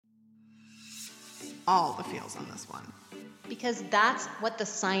all the feels on this one. Because that's what the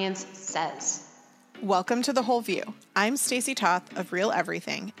science says. Welcome to The Whole View. I'm Stacey Toth of Real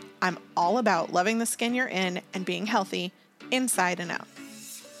Everything. I'm all about loving the skin you're in and being healthy inside and out.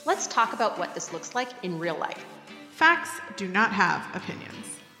 Let's talk about what this looks like in real life. Facts do not have opinions.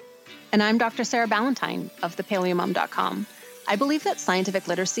 And I'm Dr. Sarah Ballantyne of thepaleomom.com. I believe that scientific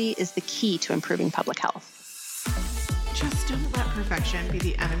literacy is the key to improving public health. Just don't let perfection be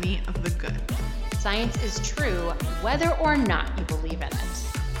the enemy of the good. Science is true whether or not you believe in it.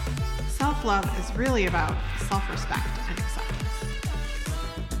 Self-love is really about self-respect and acceptance.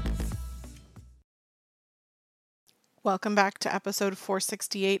 Welcome back to episode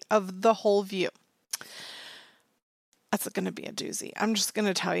 468 of The Whole View. That's going to be a doozy. I'm just going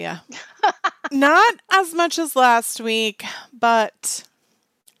to tell you. Not as much as last week, but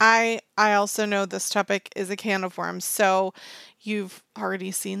I also know this topic is a can of worms. So you've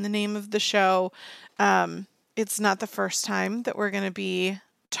already seen the name of the show. It's not the first time that we're going to be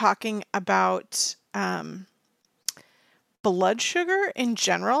talking about blood sugar in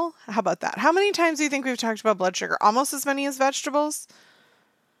general. How about that? How many times do you think we've talked about blood sugar? Almost as many as vegetables?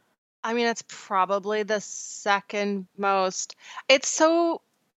 I mean, it's probably the second most. It's so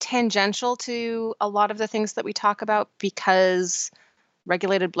tangential to a lot of the things that we talk about because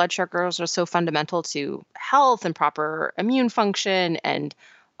regulated blood sugars are so fundamental to health and proper immune function and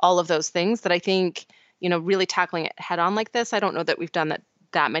all of those things that I think, really tackling it head on like this, I don't know that we've done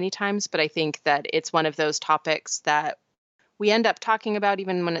that many times, but I think that it's one of those topics that we end up talking about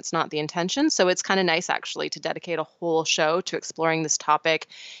even when it's not the intention. So it's kind of nice actually to dedicate a whole show to exploring this topic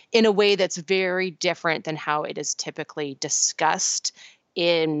in a way that's very different than how it is typically discussed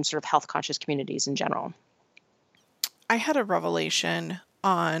in sort of health conscious communities in general. I had a revelation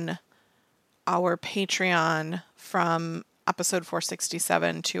on our Patreon from episode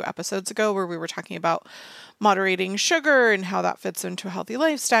 467 2 episodes ago where we were talking about moderating sugar and how that fits into a healthy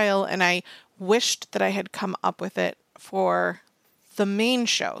lifestyle. And I wished that I had come up with it for the main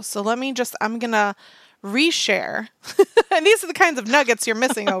show. So I'm going to reshare. And these are the kinds of nuggets you're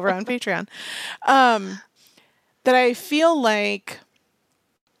missing over on Patreon. That I feel like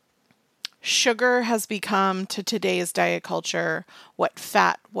sugar has become to today's diet culture what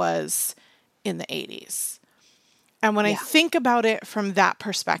fat was in the 80s. And when I think about it from that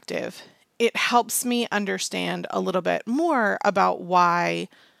perspective, it helps me understand a little bit more about why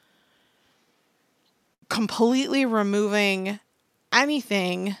completely removing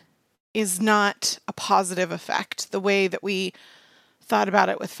anything is not a positive effect the way that we thought about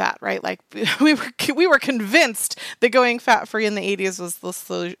it with fat, right? Like we were convinced that going fat-free in the 80s was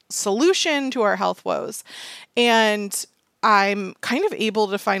the solution to our health woes. And I'm kind of able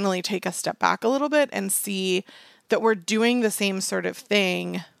to finally take a step back a little bit and see that we're doing the same sort of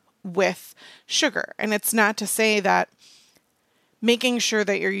thing with sugar. And it's not to say that making sure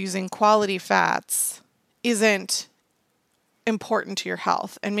that you're using quality fats isn't important to your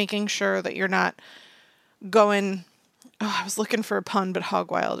health, and making sure that you're not going, I was looking for a pun, but hog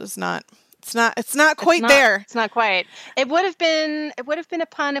wild is not, it's not quite there. It's not quite. It would have been a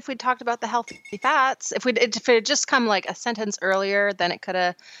pun if we'd talked about the healthy fats. If it had just come like a sentence earlier, then it could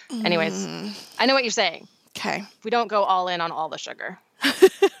have, anyways, I know what you're saying. Okay. We don't go all in on all the sugar.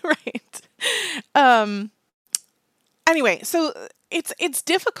 Right. Anyway, so it's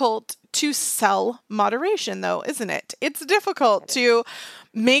difficult to sell moderation though, isn't it? It's difficult to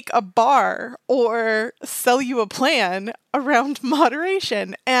make a bar or sell you a plan around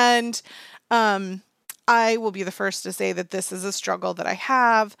moderation. And I will be the first to say that this is a struggle that I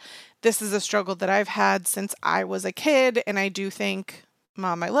have. This is a struggle that I've had since I was a kid. And I do think,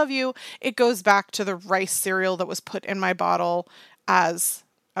 Mom, I love you, it goes back to the rice cereal that was put in my bottle as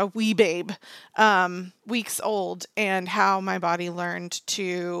a wee babe, weeks old, and how my body learned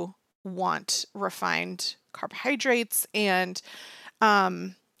to want refined carbohydrates. And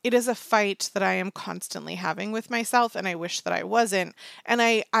it is a fight that I am constantly having with myself, and I wish that I wasn't. And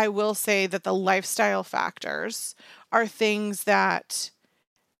I will say that the lifestyle factors are things that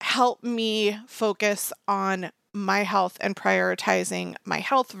help me focus on my health and prioritizing my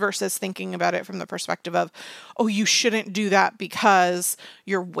health versus thinking about it from the perspective of, oh, you shouldn't do that because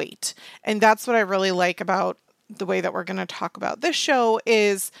your weight. And that's what I really like about the way that we're going to talk about this show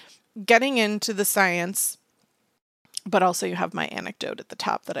is getting into the science, but also you have my anecdote at the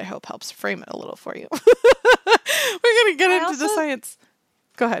top that I hope helps frame it a little for you. We're going to get into the science.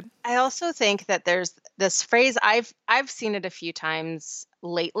 Go ahead. I also think that there's this phrase, I've seen it a few times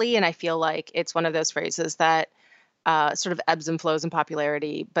lately, and I feel like it's one of those phrases that sort of ebbs and flows in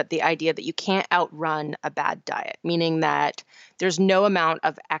popularity, but the idea that you can't outrun a bad diet, meaning that there's no amount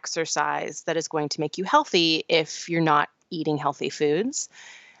of exercise that is going to make you healthy if you're not eating healthy foods.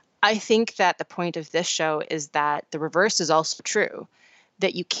 I think that the point of this show is that the reverse is also true,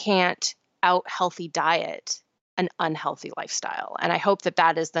 that you can't out healthy diet an unhealthy lifestyle. And I hope that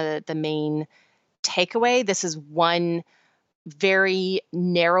that is the main takeaway. This is one very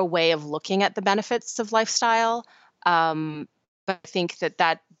narrow way of looking at the benefits of lifestyle. But I think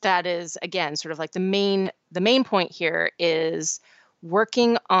that is, again, sort of like the main point here is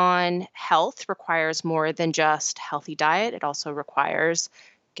working on health requires more than just healthy diet. It also requires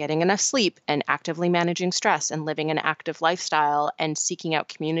getting enough sleep and actively managing stress and living an active lifestyle and seeking out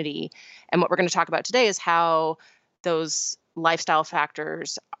community. And what we're going to talk about today is how those lifestyle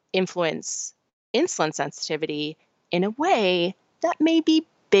factors influence insulin sensitivity in a way that may be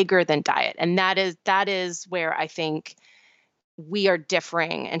bigger than diet. And that is where I think we are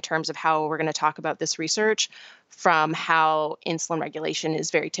differing in terms of how we're going to talk about this research from how insulin regulation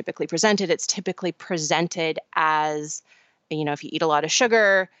is very typically presented. It's typically presented as, if you eat a lot of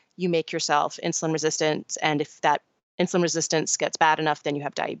sugar, you make yourself insulin resistant. And if that insulin resistance gets bad enough, then you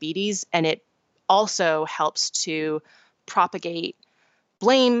have diabetes. And it also helps to propagate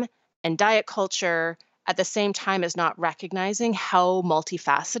blame and diet culture at the same time as not recognizing how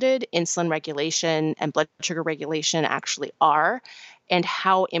multifaceted insulin regulation and blood sugar regulation actually are and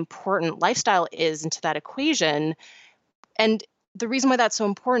how important lifestyle is into that equation. And the reason why that's so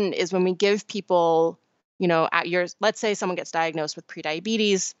important is when we give people, let's say someone gets diagnosed with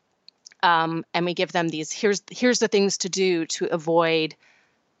prediabetes, and we give them these, here's the things to do to avoid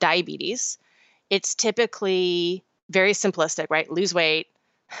diabetes. It's typically very simplistic, right? Lose weight,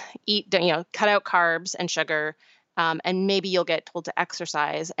 eat, cut out carbs and sugar, and maybe you'll get told to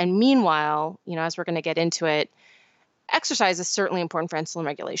exercise. And meanwhile, as we're going to get into it, exercise is certainly important for insulin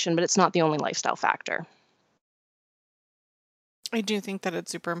regulation, but it's not the only lifestyle factor. I do think that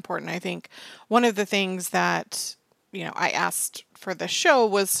it's super important. I think one of the things that, I asked for the show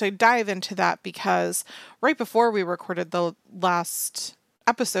was to dive into that because right before we recorded the last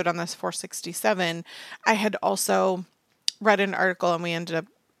episode on this 467, I had also read an article, and we ended up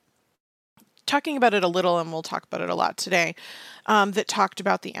talking about it a little, and we'll talk about it a lot today, that talked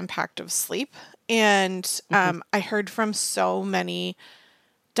about the impact of sleep. And I heard from so many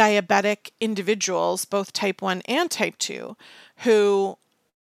diabetic individuals, both type 1 and type 2, who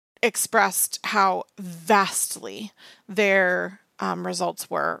expressed how vastly their results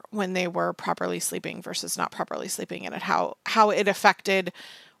were when they were properly sleeping versus not properly sleeping, and how it affected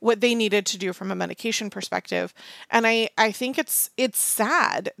what they needed to do from a medication perspective. And I think it's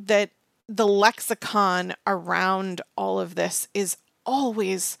sad that the lexicon around all of this is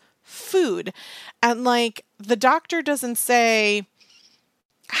always food. And like the doctor doesn't say,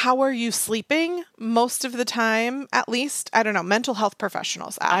 how are you sleeping? Most of the time, at least, I don't know, mental health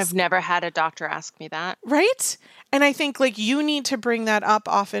professionals ask. I've never had a doctor ask me that. Right? And I think like you need to bring that up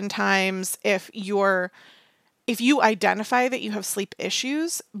oftentimes if you identify that you have sleep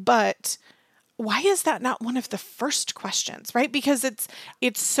issues, but why is that not one of the first questions, right? Because it's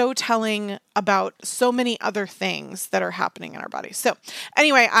so telling about so many other things that are happening in our bodies. So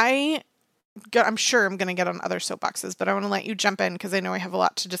anyway, I'm sure I'm going to get on other soapboxes, but I want to let you jump in because I know I have a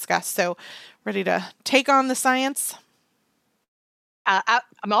lot to discuss. So ready to take on the science?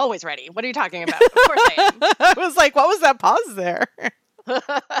 I'm always ready. What are you talking about? Of course I am. I was like, what was that pause there?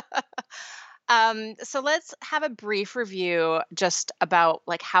 So let's have a brief review just about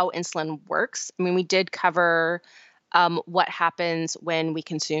like how insulin works. I mean, we did cover what happens when we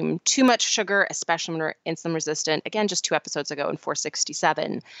consume too much sugar, especially when we're insulin resistant. Again, just 2 episodes ago in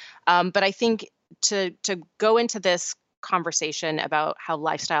 467. But I think to go into this conversation about how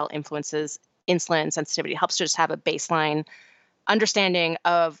lifestyle influences insulin sensitivity helps to just have a baseline understanding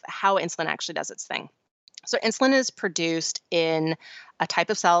of how insulin actually does its thing. So insulin is produced in a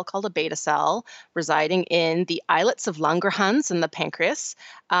type of cell called a beta cell residing in the islets of Langerhans in the pancreas.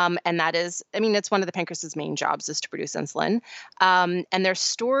 And that is, it's one of the pancreas's main jobs is to produce insulin. And they're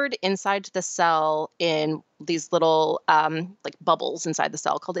stored inside the cell in these little like bubbles inside the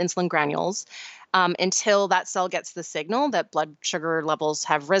cell called insulin granules until that cell gets the signal that blood sugar levels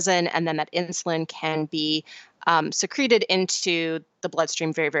have risen, and then that insulin can be secreted into the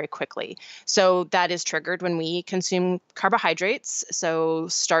bloodstream very, very quickly. So that is triggered when we consume carbohydrates. So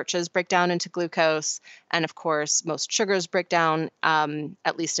starches break down into glucose. And of course, most sugars break down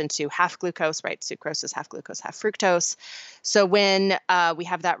at least into half glucose, right? Sucrose is half glucose, half fructose. So when we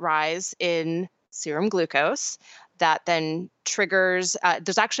have that rise in serum glucose, that then triggers,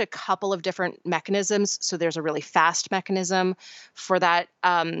 there's actually a couple of different mechanisms. So there's a really fast mechanism for that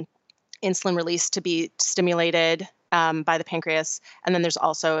insulin release to be stimulated by the pancreas. And then there's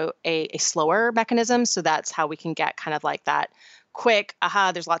also a slower mechanism. So that's how we can get kind of like that quick,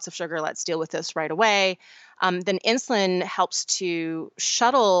 there's lots of sugar, let's deal with this right away. Then insulin helps to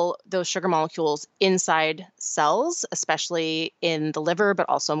shuttle those sugar molecules inside cells, especially in the liver, but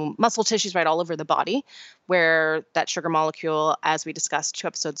also muscle tissues right all over the body, where that sugar molecule, as we discussed 2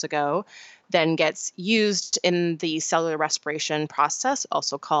 episodes ago, then gets used in the cellular respiration process,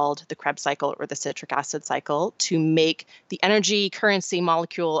 also called the Krebs cycle or the citric acid cycle, to make the energy currency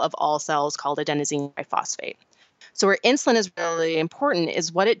molecule of all cells called adenosine triphosphate. So where insulin is really important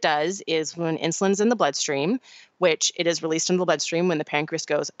is what it does is when insulin's in the bloodstream, which it is released into the bloodstream when the pancreas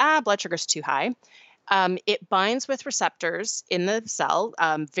goes, blood sugar's too high. It binds with receptors in the cell,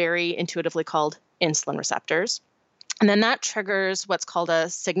 very intuitively called insulin receptors. And then that triggers what's called a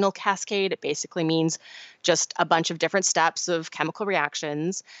signal cascade. It basically means just a bunch of different steps of chemical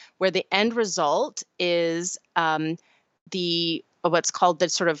reactions where the end result is what's called the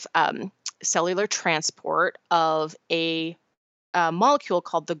sort of cellular transport of a molecule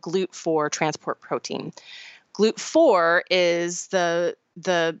called the GLUT4 transport protein. GLUT4 is the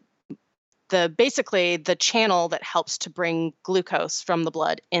basically the channel that helps to bring glucose from the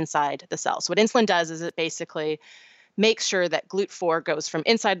blood inside the cell. So what insulin does is it basically makes sure that GLUT4 goes from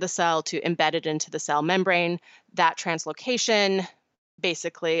inside the cell to embedded into the cell membrane. That translocation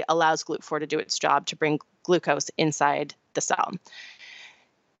basically allows GLUT4 to do its job to bring glucose inside the cell.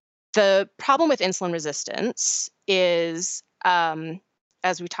 The problem with insulin resistance is,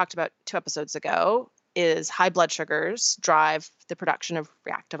 as we talked about 2 episodes ago, is high blood sugars drive the production of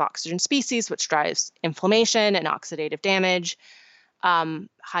reactive oxygen species, which drives inflammation and oxidative damage.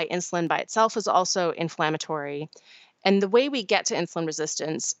 High insulin by itself is also inflammatory. And the way we get to insulin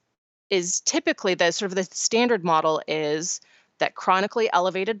resistance is typically the standard model is that chronically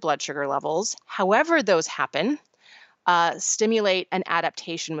elevated blood sugar levels, however those happen, stimulate an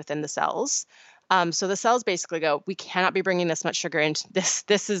adaptation within the cells. So the cells basically go, we cannot be bringing this much sugar into this.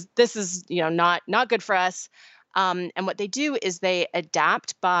 This is not good for us. And what they do is they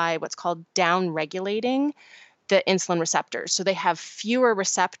adapt by what's called down-regulating the insulin receptors. So they have fewer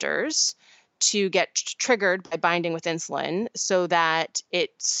receptors to get triggered by binding with insulin so that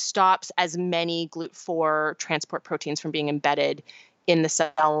it stops as many GLUT4 transport proteins from being embedded in the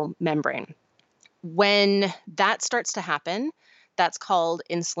cell membrane. When that starts to happen, that's called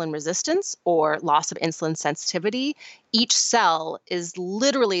insulin resistance or loss of insulin sensitivity. Each cell is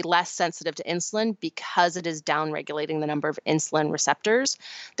literally less sensitive to insulin because it is down-regulating the number of insulin receptors.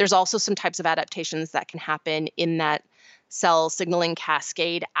 There's also some types of adaptations that can happen in that cell signaling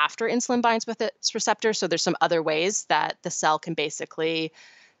cascade after insulin binds with its receptor. So there's some other ways that the cell can basically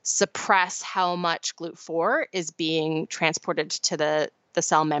suppress how much GLUT4 is being transported to the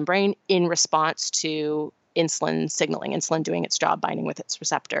cell membrane in response to insulin signaling, insulin doing its job binding with its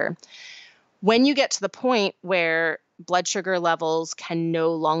receptor. When you get to the point where blood sugar levels can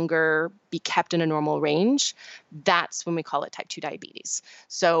no longer be kept in a normal range, that's when we call it type 2 diabetes.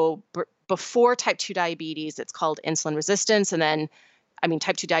 So before type 2 diabetes, it's called insulin resistance. And then,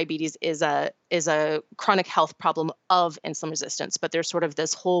 type 2 diabetes is a chronic health problem of insulin resistance, but there's sort of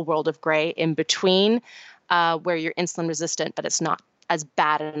this whole world of gray in between where you're insulin resistant, but it's not as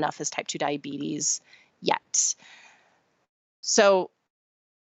bad enough as type 2 diabetes yet. So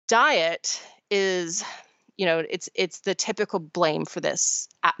diet is, it's the typical blame for this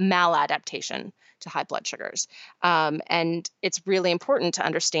maladaptation to high blood sugars. And it's really important to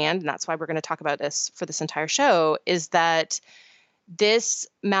understand, and that's why we're going to talk about this for this entire show, is that this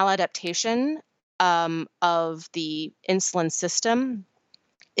maladaptation of the insulin system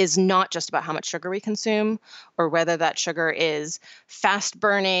is not just about how much sugar we consume or whether that sugar is fast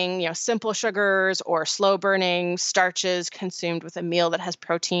burning, simple sugars or slow burning starches consumed with a meal that has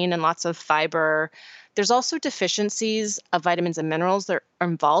protein and lots of fiber. There's also deficiencies of vitamins and minerals that are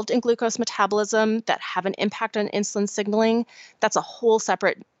involved in glucose metabolism that have an impact on insulin signaling. That's a whole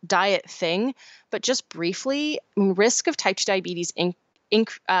separate diet thing. But just briefly, risk of type 2 diabetes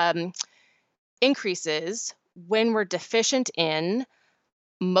increases when we're deficient in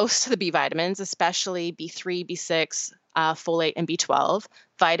most of the B vitamins, especially B3, B6, folate, and B12,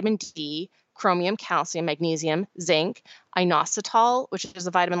 vitamin D, chromium, calcium, magnesium, zinc, inositol, which is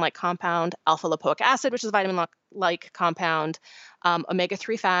a vitamin-like compound, alpha lipoic acid, which is a vitamin-like compound,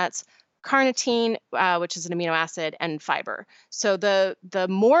 omega-3 fats, carnitine, which is an amino acid, and fiber. So the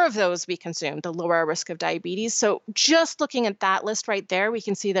more of those we consume, the lower our risk of diabetes. So just looking at that list right there, we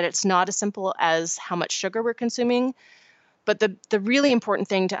can see that it's not as simple as how much sugar we're consuming. But the really important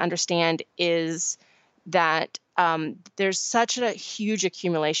thing to understand is that there's such a huge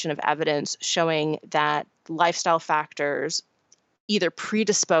accumulation of evidence showing that lifestyle factors either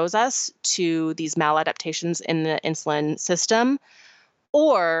predispose us to these maladaptations in the insulin system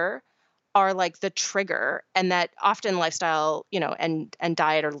or are like the trigger, and that often lifestyle, and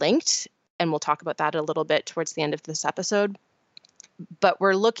diet are linked. And we'll talk about that a little bit towards the end of this episode. But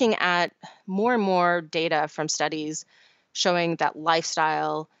we're looking at more and more data from studies showing that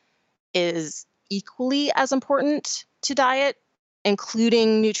lifestyle is equally as important to diet,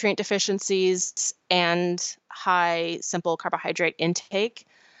 including nutrient deficiencies and high simple carbohydrate intake.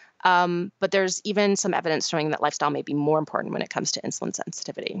 But there's even some evidence showing that lifestyle may be more important when it comes to insulin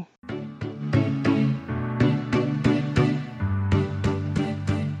sensitivity.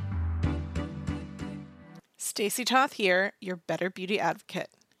 Stacey Toth here, your Better Beauty advocate.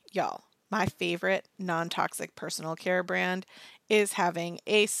 Y'all, my favorite non-toxic personal care brand is having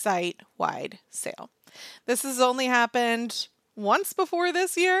a site-wide sale. This has only happened once before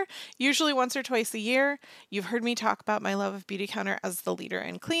this year, usually once or twice a year. You've heard me talk about my love of Beautycounter as the leader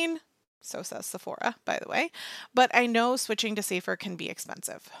in clean. So says Sephora, by the way. But I know switching to safer can be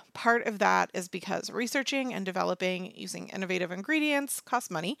expensive. Part of that is because researching and developing using innovative ingredients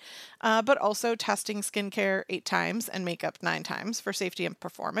costs money, but also testing skincare 8 times and makeup 9 times for safety and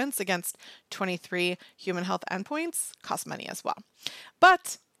performance against 23 human health endpoints costs money as well.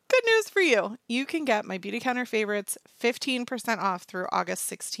 But good news for you. You can get my Beautycounter favorites 15% off through August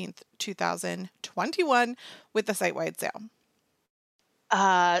 16th, 2021 with the site-wide sale.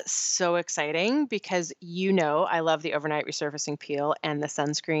 So exciting because I love the overnight resurfacing peel and the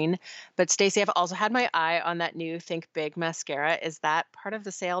sunscreen. But Stacey, I've also had my eye on that new Think Big mascara. Is that part of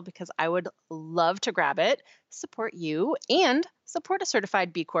the sale? Because I would love to grab it, support you, and support a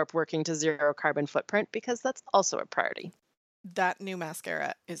certified B Corp working to zero carbon footprint, because that's also a priority. That new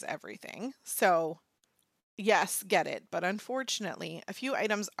mascara is everything. So yes, get it. But unfortunately, a few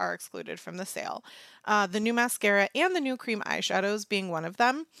items are excluded from the sale. The new mascara and the new cream eyeshadows being one of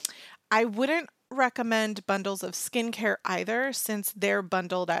them. I wouldn't recommend bundles of skincare either, since they're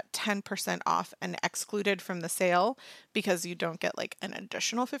bundled at 10% off and excluded from the sale because you don't get like an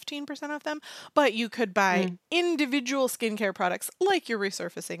additional 15% of them. But you could buy individual skincare products like your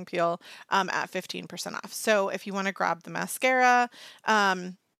resurfacing peel at 15% off. So if you want to grab the mascara,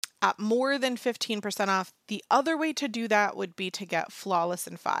 at more than 15% off. The other way to do that would be to get Flawless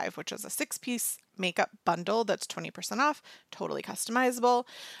in 5, which is a 6-piece makeup bundle that's 20% off, totally customizable.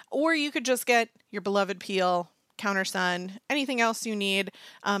 Or you could just get your beloved peel, Counter Sun, anything else you need,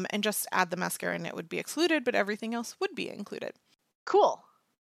 and just add the mascara and it would be excluded, but everything else would be included. Cool.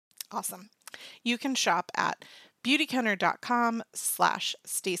 Awesome. You can shop at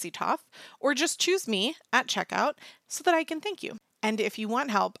beautycounter.com/Stacey Toth, or just choose me at checkout so that I can thank you. And if you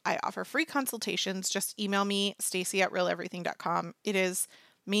want help, I offer free consultations. Just email me, stacy@realeverything.com. It is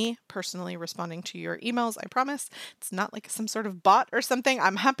me personally responding to your emails, I promise. It's not like some sort of bot or something.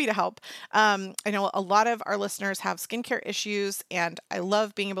 I'm happy to help. I know a lot of our listeners have skincare issues, and I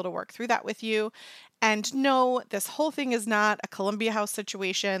love being able to work through that with you. And no, this whole thing is not a Columbia House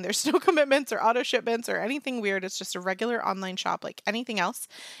situation. There's no commitments or auto shipments or anything weird. It's just a regular online shop like anything else.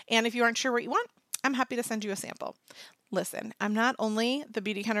 And if you aren't sure what you want, I'm happy to send you a sample. Listen, I'm not only the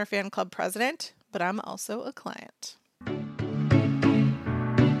Beautycounter Fan Club president, but I'm also a client.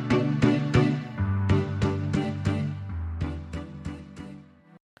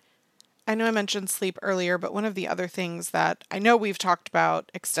 I know I mentioned sleep earlier, but one of the other things that I know we've talked about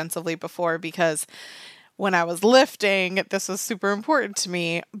extensively before, because when I was lifting, this was super important to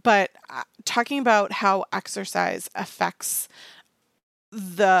me, but talking about how exercise affects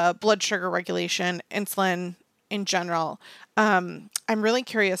the blood sugar regulation, insulin in general. I'm really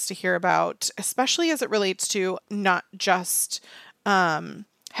curious to hear about, especially as it relates to not just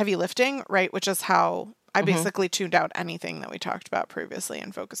heavy lifting, right? Which is how I basically tuned out anything that we talked about previously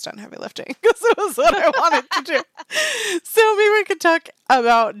and focused on heavy lifting because it was what I wanted to do. So maybe we could talk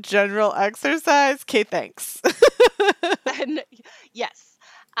about general exercise. Okay, thanks. Yes.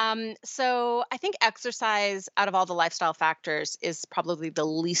 So I think exercise, out of all the lifestyle factors, is probably the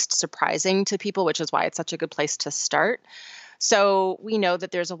least surprising to people, which is why it's such a good place to start. So we know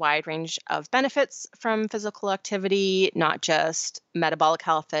that there's a wide range of benefits from physical activity, not just metabolic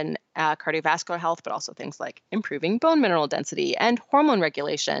health and cardiovascular health, but also things like improving bone mineral density and hormone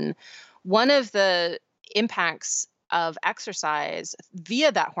regulation. One of the impacts of exercise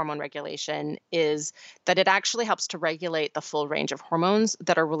via that hormone regulation is that it actually helps to regulate the full range of hormones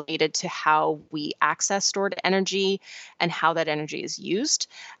that are related to how we access stored energy and how that energy is used.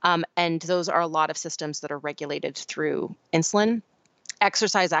 And those are a lot of systems that are regulated through insulin.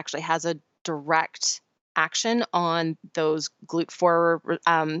 Exercise actually has a direct action on those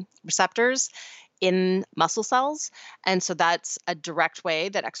GLUT4 receptors in muscle cells. And so that's a direct way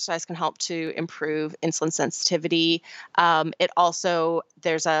that exercise can help to improve insulin sensitivity. It also,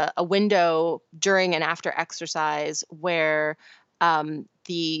 there's a window during and after exercise where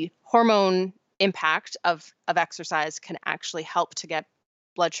the hormone impact of exercise can actually help to get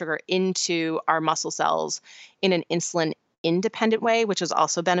blood sugar into our muscle cells in an insulin independent way, which is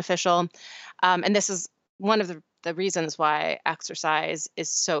also beneficial. And this is one of the reasons why exercise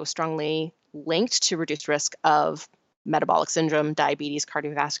is so strongly linked to reduced risk of metabolic syndrome, diabetes,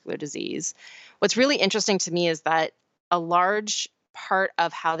 cardiovascular disease. What's really interesting to me is that a large part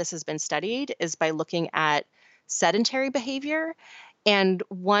of how this has been studied is by looking at sedentary behavior. And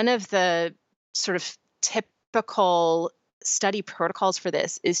one of the sort of typical study protocols for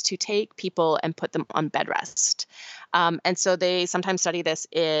this is to take people and put them on bed rest. And so they sometimes study this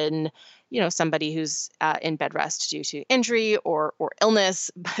in, somebody who's in bed rest due to injury or illness.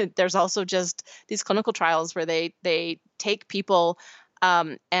 But there's also just these clinical trials where they take people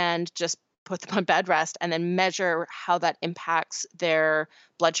and just put them on bed rest and then measure how that impacts their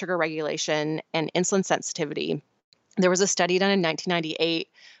blood sugar regulation and insulin sensitivity. There was a study done in 1998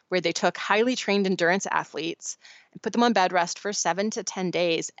 where they took highly trained endurance athletes and put them on bed rest for 7 to 10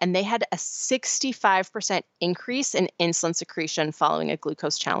 days, and they had a 65% increase in insulin secretion following a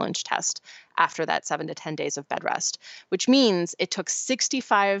glucose challenge test after that 7 to 10 days of bed rest, which means it took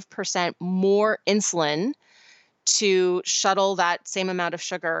 65% more insulin to shuttle that same amount of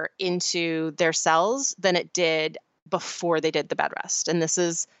sugar into their cells than it did before they did the bed rest. And this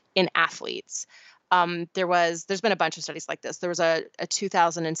is in athletes. There's been a bunch of studies like this. There was a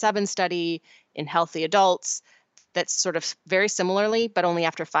 2007 study in healthy adults that's sort of very similarly, but only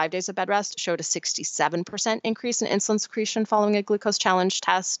after 5 days of bed rest, showed a 67% increase in insulin secretion following a glucose challenge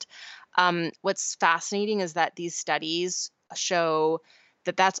test. What's fascinating is that these studies show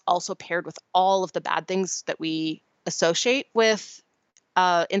that that's also paired with all of the bad things that we associate with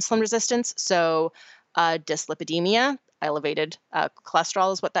insulin resistance. So dyslipidemia, elevated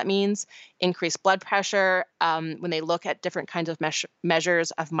cholesterol is what that means, increased blood pressure. When they look at different kinds of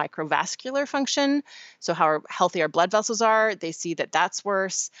measures of microvascular function, so how healthy our blood vessels are, they see that that's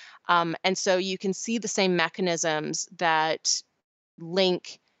worse. And so you can see the same mechanisms that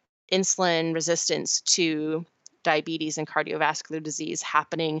link insulin resistance to diabetes and cardiovascular disease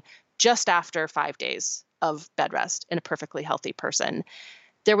happening just after 5 days of bed rest in a perfectly healthy person.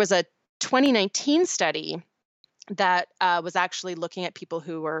 There was a 2019 study that was actually looking at people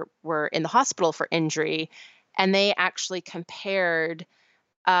who were in the hospital for injury, and they actually compared.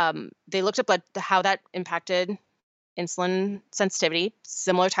 They looked at how that impacted insulin sensitivity,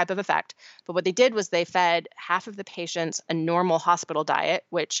 similar type of effect. But what they did was they fed half of the patients a normal hospital diet,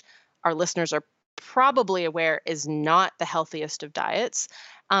 which our listeners are probably aware is not the healthiest of diets.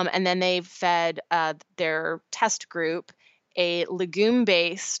 And then they fed their test group a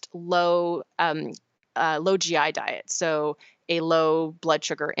legume-based low GI diet, so a low blood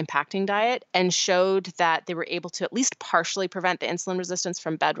sugar impacting diet, and showed that they were able to at least partially prevent the insulin resistance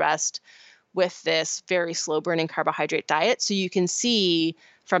from bed rest with this very slow burning carbohydrate diet. So you can see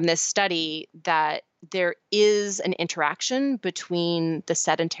from this study that there is an interaction between the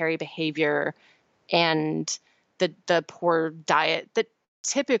sedentary behavior and the poor diet that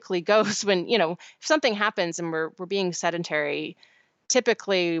typically goes when, if something happens and we're being sedentary,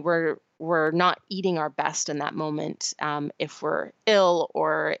 typically we're not eating our best in that moment. If we're ill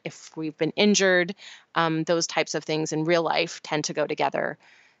or if we've been injured, those types of things in real life tend to go together.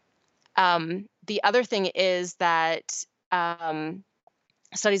 The other thing is that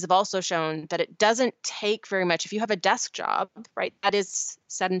studies have also shown that it doesn't take very much. If you have a desk job, right, that is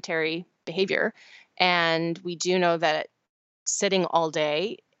sedentary behavior. And we do know that sitting all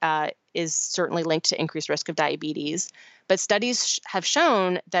day is certainly linked to increased risk of diabetes. But studies have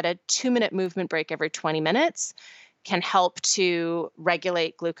shown that a 2-minute movement break every 20 minutes can help to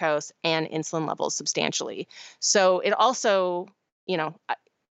regulate glucose and insulin levels substantially. So it also,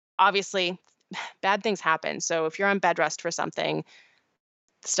 obviously bad things happen. So if you're on bed rest for something,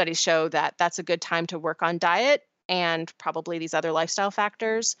 studies show that that's a good time to work on diet and probably these other lifestyle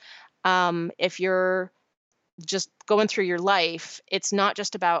factors. If you're just going through your life, it's not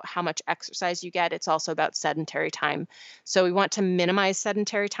just about how much exercise you get, it's also about sedentary time. So we want to minimize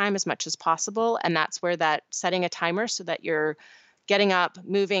sedentary time as much as possible. And that's where that setting a timer so that you're getting up,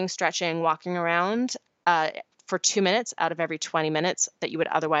 moving, stretching, walking around for 2 minutes out of every 20 minutes that you would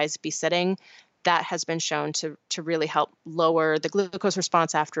otherwise be sitting. That has been shown to really help lower the glucose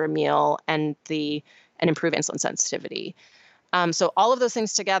response after a meal and improve insulin sensitivity. So all of those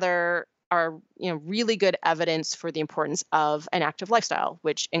things together are, really good evidence for the importance of an active lifestyle,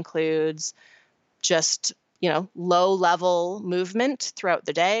 which includes just, low level movement throughout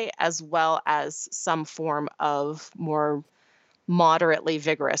the day, as well as some form of more moderately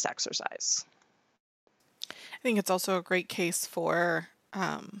vigorous exercise. I think it's also a great case for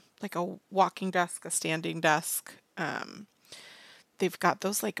like a walking desk, a standing desk. They've got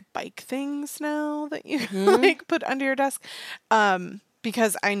those like bike things now that you like put under your desk.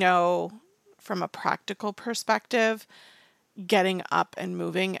 Because I know from a practical perspective, getting up and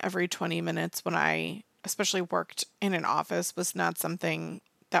moving every 20 minutes when I especially worked in an office was not something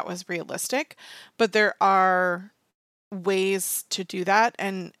that was realistic. But there are ways to do that.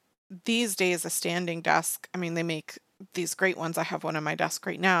 And these days, a standing desk, I mean, they make these great ones. I have one on my desk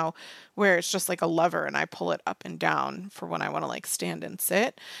right now where it's just like a lever and I pull it up and down for when I want to like stand and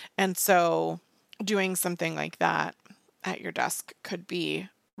sit. And so doing something like that at your desk could be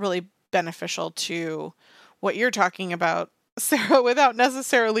really beneficial to what you're talking about, Sarah, without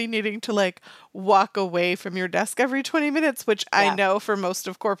necessarily needing to like walk away from your desk every 20 minutes, which I know for most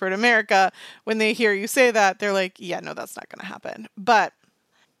of corporate America, when they hear you say that, they're like, yeah, no, that's not going to happen. But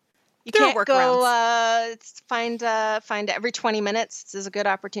you can't go find every 20 minutes. This is a good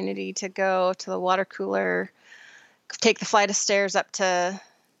opportunity to go to the water cooler, take the flight of stairs up to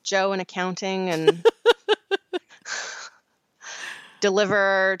Joe in accounting and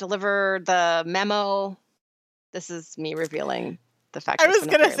deliver the memo. This is me revealing the fact I was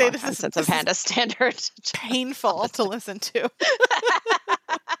going to say this is since I've had a standard painful to listen to.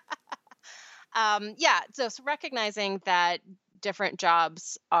 So recognizing that different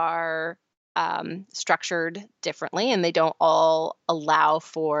jobs are structured differently and they don't all allow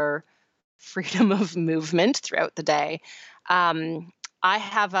for freedom of movement throughout the day. I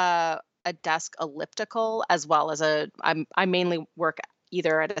have a desk elliptical as well as I mainly work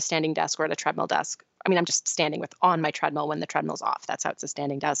either at a standing desk or at a treadmill desk. I mean, I'm just standing on my treadmill when the treadmill's off. That's how it's a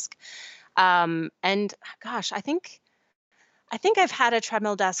standing desk. And gosh, I think I've had a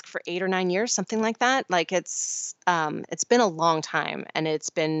treadmill desk for 8 or 9 years, something like that. Like it's been a long time, and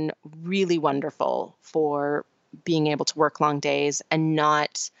it's been really wonderful for being able to work long days and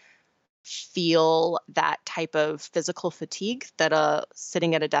not feel that type of physical fatigue that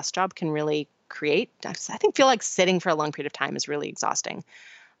sitting at a desk job can really create. I feel like sitting for a long period of time is really exhausting.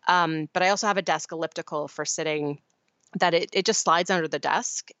 But I also have a desk elliptical for sitting that it just slides under the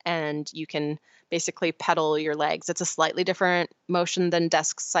desk and you can basically pedal your legs. It's a slightly different motion than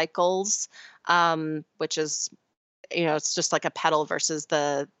desk cycles, which is, it's just like a pedal versus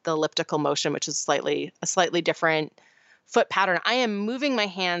the elliptical motion, which is a slightly different foot pattern. I am moving my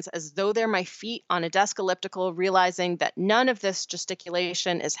hands as though they're my feet on a desk elliptical, realizing that none of this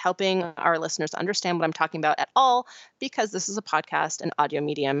gesticulation is helping our listeners understand what I'm talking about at all, because this is a podcast and audio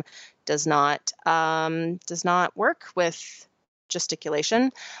medium does not work with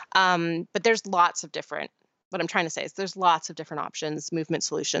gesticulation. But there's lots of different. What I'm trying to say is there's lots of different options, movement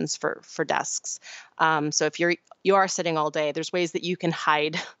solutions for desks. So if you are sitting all day, there's ways that you can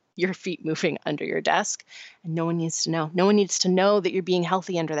hide your feet moving under your desk, and no one needs to know. No one needs to know that you're being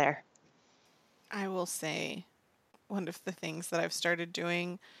healthy under there. I will say one of the things that I've started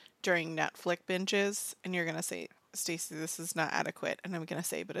doing during Netflix binges, and you're going to say, Stacey, this is not adequate, and I'm going to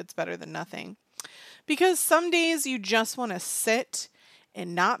say, but it's better than nothing. Because some days you just want to sit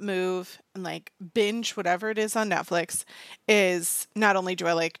and not move and like binge whatever it is on Netflix. Is not only do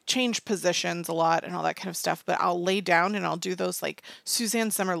I like change positions a lot and all that kind of stuff, but I'll lay down and I'll do those like Suzanne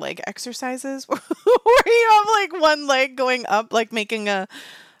Summer leg exercises where you have like one leg going up, like making a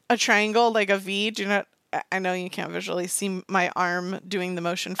triangle, like a V. Do you know? I know you can't visually see my arm doing the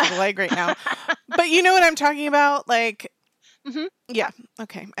motion for the leg right now, but you know what I'm talking about? Like, yeah.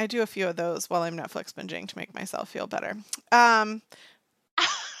 Okay. I do a few of those while I'm Netflix binging to make myself feel better.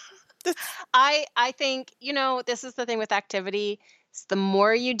 I think, this is the thing with activity. It's the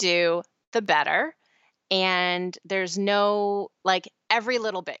more you do, the better. And there's no, like, every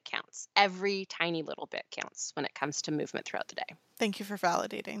little bit counts. Every tiny little bit counts when it comes to movement throughout the day. Thank you for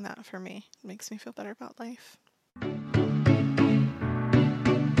validating that for me. It makes me feel better about life.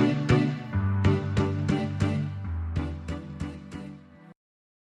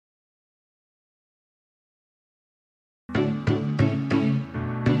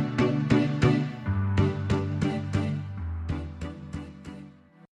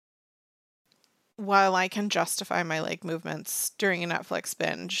 while I can justify my leg movements during a Netflix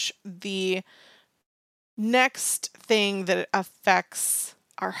binge, the next thing that affects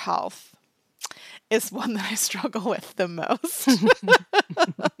our health is one that I struggle with the most.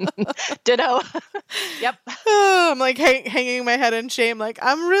 Ditto. Yep. I'm like hanging my head in shame, like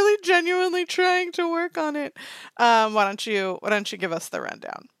I'm really genuinely trying to work on it. Why don't you give us the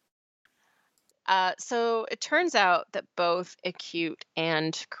rundown? So it turns out that both acute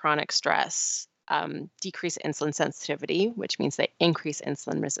and chronic stress decrease insulin sensitivity, which means they increase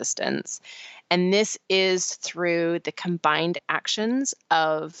insulin resistance. And this is through the combined actions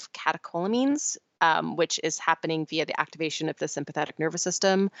of catecholamines, which is happening via the activation of the sympathetic nervous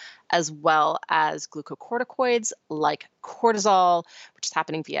system, as well as glucocorticoids like cortisol, which is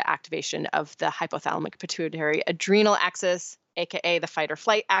happening via activation of the hypothalamic pituitary adrenal axis, aka the fight or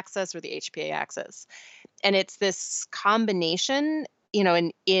flight axis or the HPA axis. And it's this combination,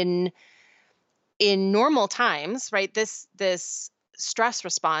 in normal times, right? This stress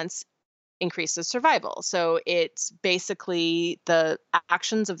response increases survival. So it's basically the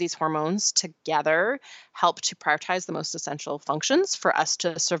actions of these hormones together help to prioritize the most essential functions for us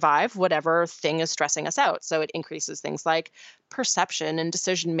to survive whatever thing is stressing us out. So it increases things like perception and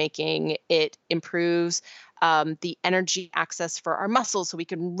decision making. It improves the energy access for our muscles so we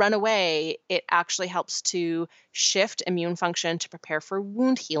can run away. It actually helps to shift immune function to prepare for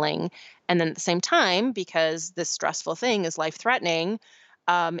wound healing. And then at the same time, because this stressful thing is life threatening,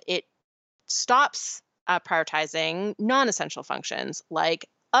 it stops prioritizing non essential functions like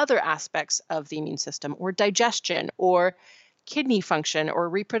other aspects of the immune system, or digestion, or kidney function, or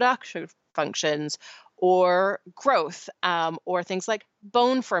reproductive functions, or growth, or things like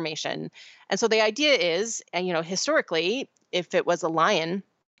bone formation. And so the idea is, historically, if it was a lion,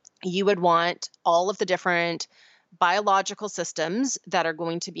 you would want all of the different biological systems that are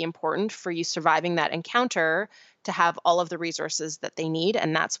going to be important for you surviving that encounter to have all of the resources that they need.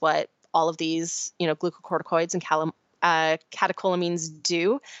 And that's what all of these, glucocorticoids and catecholamines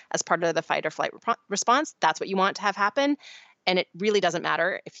do as part of the fight or flight response. That's what you want to have happen. And it really doesn't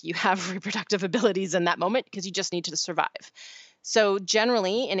matter if you have reproductive abilities in that moment, because you just need to survive. So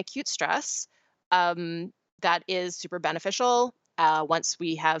generally in acute stress, that is super beneficial. Once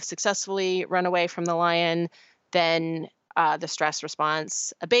we have successfully run away from the lion, then the stress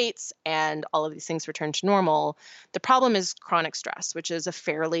response abates and all of these things return to normal. The problem is chronic stress, which is a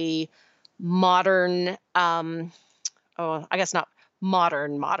fairly modern, I guess not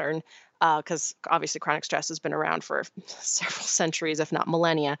modern, because obviously chronic stress has been around for several centuries, if not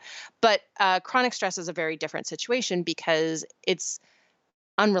millennia. But chronic stress is a very different situation because it's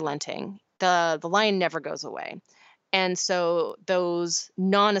unrelenting. The lion never goes away. And so those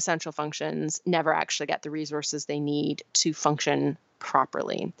non-essential functions never actually get the resources they need to function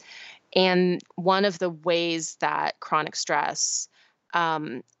properly. And one of the ways that chronic stress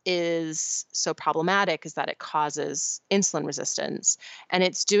is so problematic is that it causes insulin resistance. And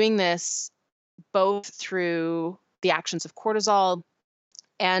it's doing this both through the actions of cortisol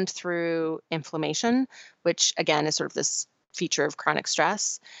and through inflammation, which again is sort of this feature of chronic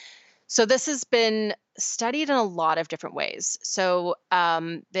stress. So this has been studied in a lot of different ways. So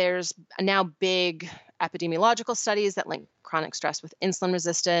there's now big epidemiological studies that link chronic stress with insulin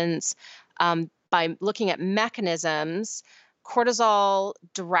resistance. By looking at mechanisms, cortisol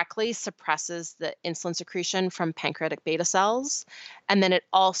directly suppresses the insulin secretion from pancreatic beta cells, and then it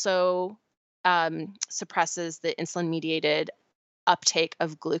also suppresses the insulin-mediated uptake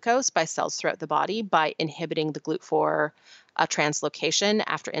of glucose by cells throughout the body by inhibiting the GLUT4 translocation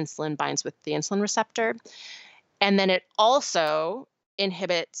after insulin binds with the insulin receptor. And then it also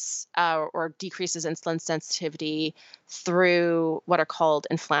inhibits or decreases insulin sensitivity through what are called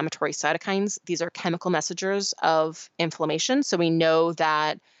inflammatory cytokines. These are chemical messengers of inflammation. So we know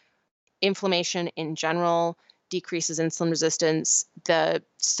that inflammation in general decreases insulin resistance. The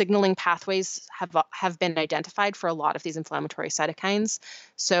signaling pathways have been identified for a lot of these inflammatory cytokines.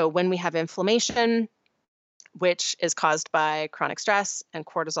 So when we have inflammation, which is caused by chronic stress and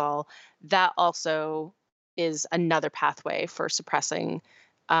cortisol, that also is another pathway for suppressing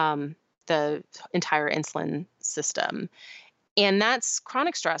the entire insulin system. And that's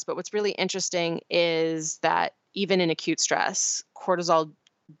chronic stress. But what's really interesting is that even in acute stress, cortisol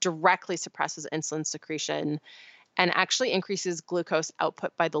directly suppresses insulin secretion and actually increases glucose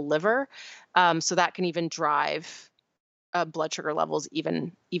output by the liver. So that can even drive blood sugar levels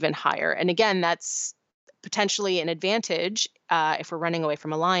even higher. And again, that's potentially an advantage if we're running away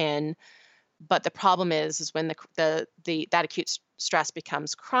from a lion. But the problem is when that acute stress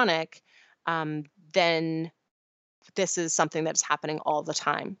becomes chronic, then this is something that's happening all the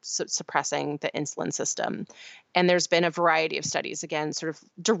time, suppressing the insulin system. And there's been a variety of studies, again, sort of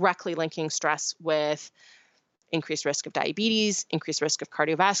directly linking stress with increased risk of diabetes, increased risk of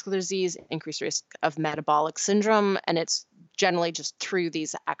cardiovascular disease, increased risk of metabolic syndrome. And it's generally just through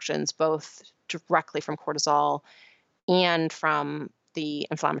these actions, both directly from cortisol and from the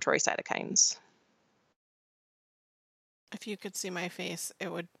inflammatory cytokines. If you could see my face,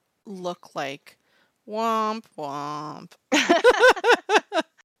 it would look like womp womp.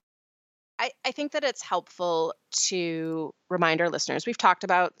 I think that it's helpful to remind our listeners. We've talked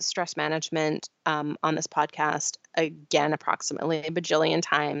about stress management on this podcast, again, approximately a bajillion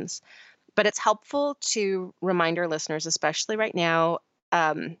times. But it's helpful to remind our listeners, especially right now.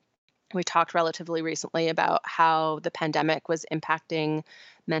 We talked relatively recently about how the pandemic was impacting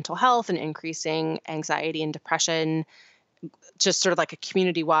mental health and increasing anxiety and depression, just sort of like a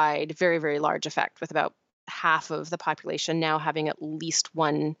community-wide, very, very large effect, with about half of the population now having at least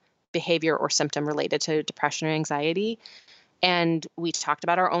one behavior or symptom related to depression or anxiety. And we talked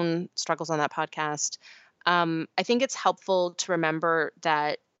about our own struggles on that podcast. I think it's helpful to remember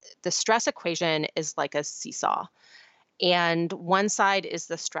that the stress equation is like a seesaw. And one side is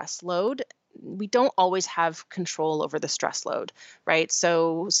the stress load. We don't always have control over the stress load, right?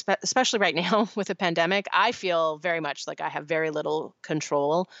 So, especially right now with the pandemic, I feel very much like I have very little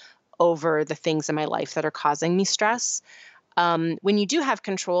control over the things in my life that are causing me stress. When you do have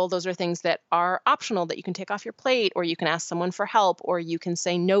control, those are things that are optional that you can take off your plate, or you can ask someone for help, or you can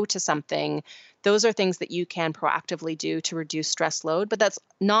say no to something. Those are things that you can proactively do to reduce stress load, but that's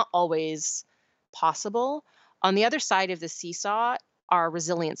not always possible. On the other side of the seesaw are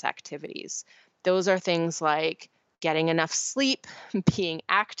resilience activities. Those are things like getting enough sleep, being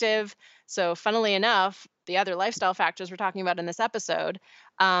active. So, funnily enough, the other lifestyle factors we're talking about in this episode,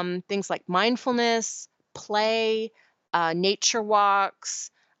 things like mindfulness, play, nature walks,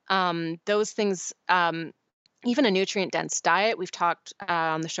 those things, even a nutrient dense diet. We've talked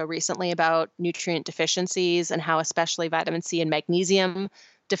on the show recently about nutrient deficiencies and how especially vitamin C and magnesium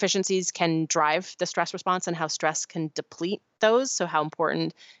deficiencies can drive the stress response and how stress can deplete those. So how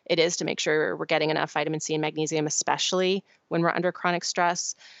important it is to make sure we're getting enough vitamin C and magnesium, especially when we're under chronic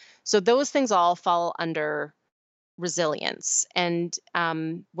stress. So those things all fall under resilience. And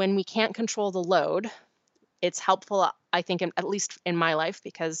when we can't control the load, it's helpful, I think, at least in my life,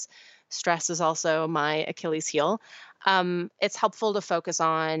 because stress is also my Achilles heel. It's helpful to focus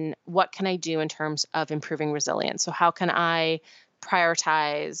on what can I do in terms of improving resilience. So how can I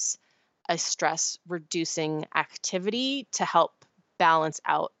prioritize a stress reducing activity to help balance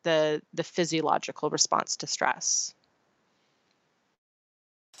out the physiological response to stress?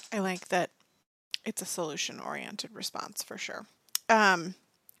 I like that it's a solution oriented response for sure.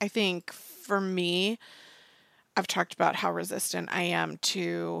 I think for me, I've talked about how resistant I am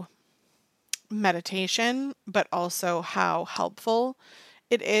to meditation, but also how helpful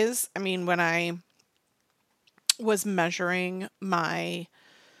it is. I mean, when I was measuring my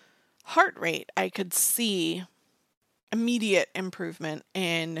heart rate, I could see immediate improvement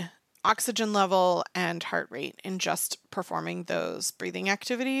in oxygen level and heart rate in just performing those breathing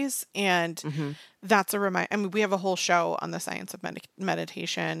activities. And that's a reminder. I mean, we have a whole show on the science of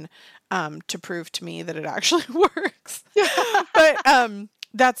meditation to prove to me that it actually works. But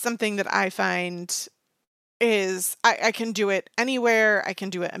that's something that I find is I can do it anywhere. I can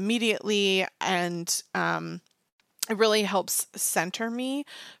do it immediately. And it really helps center me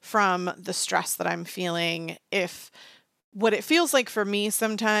from the stress that I'm feeling. If what it feels like for me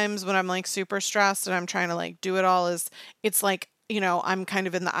sometimes when I'm like super stressed and I'm trying to like do it all is it's like, you know, I'm kind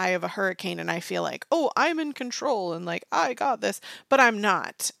of in the eye of a hurricane and I feel like, oh, I'm in control and like, I got this, but I'm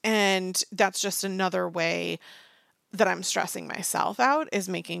not. And that's just another way that I'm stressing myself out, is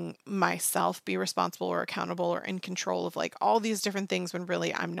making myself be responsible or accountable or in control of like all these different things when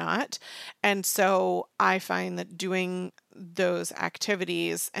really I'm not. And so I find that doing those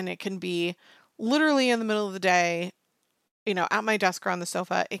activities, and it can be literally in the middle of the day, you know, at my desk or on the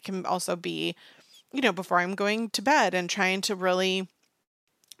sofa. It can also be, you know, before I'm going to bed, and trying to really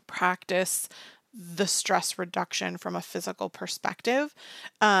practice the stress reduction from a physical perspective.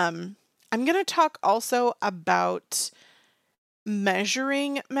 I'm going to talk also about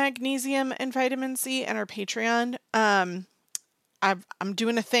measuring magnesium and vitamin C in our Patreon. I'm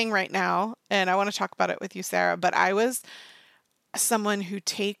doing a thing right now and I want to talk about it with you, Sarah, but I was someone who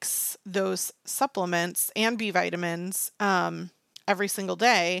takes those supplements and B vitamins every single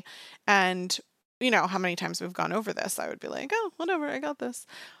day. And you know how many times we've gone over this. I would be like, oh, whatever, I got this.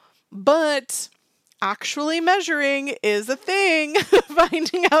 But actually measuring is a thing.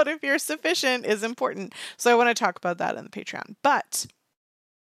 Finding out if you're sufficient is important. So I want to talk about that in the Patreon. But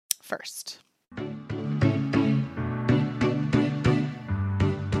first,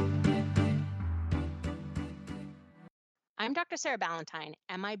 I'm Dr. Sarah Ballantyne,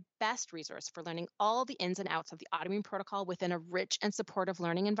 and my best resource for learning all the ins and outs of the autoimmune protocol within a rich and supportive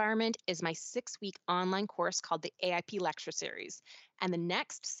learning environment is my 6-week online course called the AIP Lecture Series. And the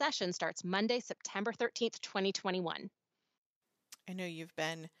next session starts Monday, September 13th, 2021. I know you've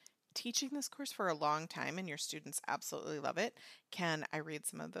been teaching this course for a long time and your students absolutely love it. Can I read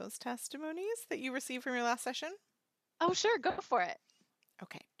some of those testimonies that you received from your last session? Oh, sure, go for it.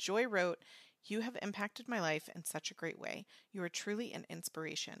 Okay, Joy wrote, "You have impacted my life in such a great way. You are truly an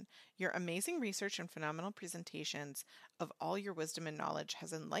inspiration. Your amazing research and phenomenal presentations of all your wisdom and knowledge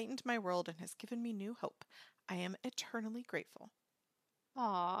has enlightened my world and has given me new hope. I am eternally grateful."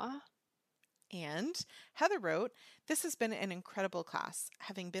 Aw. And Heather wrote, "This has been an incredible class.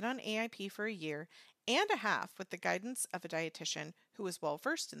 Having been on AIP for a year and a half with the guidance of a dietitian who was well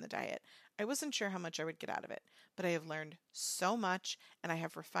versed in the diet, I wasn't sure how much I would get out of it, but I have learned so much and I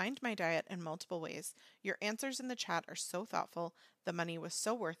have refined my diet in multiple ways. Your answers in the chat are so thoughtful. The money was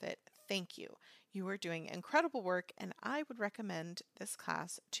so worth it. Thank you. You are doing incredible work and I would recommend this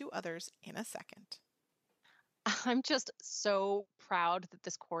class to others in a second." I'm just so proud that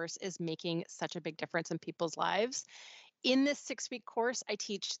this course is making such a big difference in people's lives. In this 6-week course, I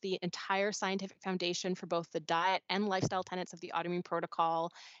teach the entire scientific foundation for both the diet and lifestyle tenets of the autoimmune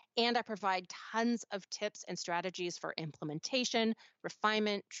protocol. And I provide tons of tips and strategies for implementation,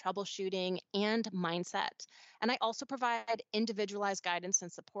 refinement, troubleshooting, and mindset. And I also provide individualized guidance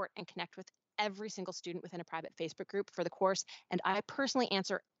and support and connect with every single student within a private Facebook group for the course. And I personally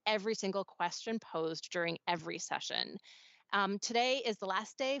answer every single question posed during every session. Today is the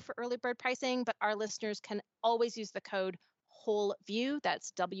last day for early bird pricing, but our listeners can always use the code WHOLEVIEW,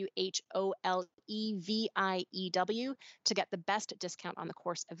 that's WHOLEVIEW, to get the best discount on the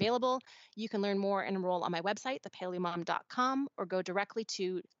course available. You can learn more and enroll on my website, thepaleomom.com, or go directly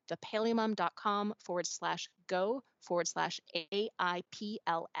to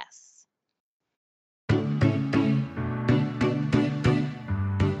thepaleomom.com/go/AIPLS.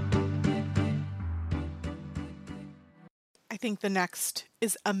 I think the next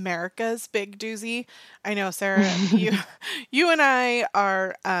is America's big doozy. I know, Sarah, you and I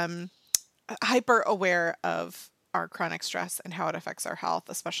are hyper aware of our chronic stress and how it affects our health,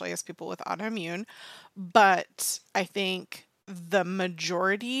 especially as people with autoimmune. But I think the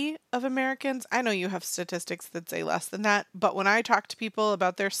majority of Americans, I know you have statistics that say less than that, but when I talk to people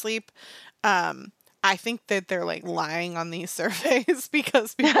about their sleep, I think that they're like lying on these surveys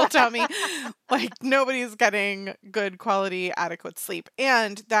because people tell me like nobody's getting good quality, adequate sleep.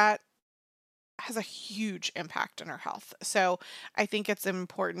 And that has a huge impact on our health. So I think it's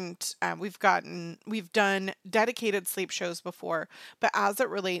important. We've done dedicated sleep shows before, but as it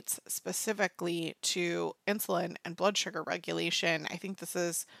relates specifically to insulin and blood sugar regulation, I think this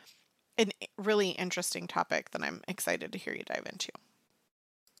is a really interesting topic that I'm excited to hear you dive into.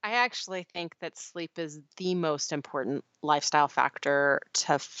 I actually think that sleep is the most important lifestyle factor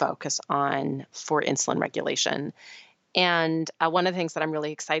to focus on for insulin regulation. And one of the things that I'm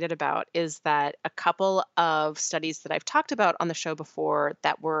really excited about is that a couple of studies that I've talked about on the show before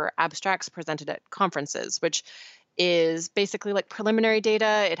that were abstracts presented at conferences, which is basically like preliminary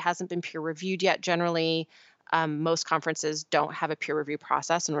data. It hasn't been peer reviewed yet generally. Most conferences don't have a peer review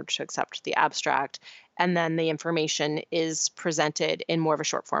process in order to accept the abstract. And then the information is presented in more of a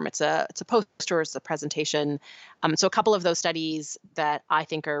short form. It's a poster, it's a presentation. So a couple of those studies that I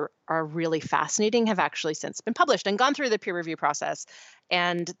think are really fascinating have actually since been published and gone through the peer review process.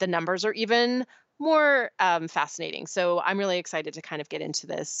 And the numbers are even more fascinating. So I'm really excited to kind of get into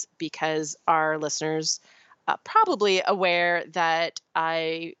this because our listeners probably aware that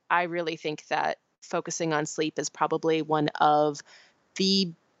I really think that focusing on sleep is probably one of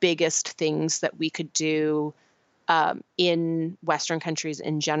the biggest things that we could do in Western countries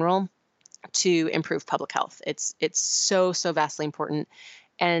in general to improve public health. It's so vastly important.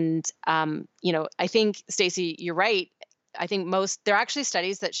 And I think, Stacey, you're right. I think there are actually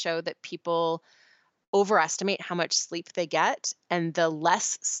studies that show that people overestimate how much sleep they get, and the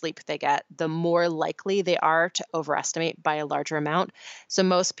less sleep they get, the more likely they are to overestimate by a larger amount. So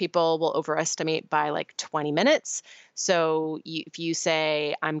most people will overestimate by like 20 minutes. So if you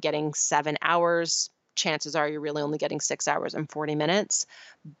say, I'm getting 7 hours, chances are you're really only getting 6 hours and 40 minutes.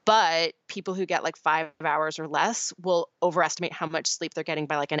 But people who get like 5 hours or less will overestimate how much sleep they're getting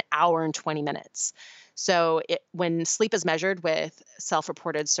by like an hour and 20 minutes. So when sleep is measured with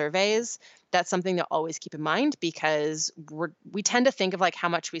self-reported surveys, that's something to always keep in mind, because we tend to think of like how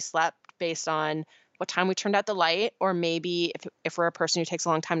much we slept based on what time we turned out the light, or maybe if we're a person who takes a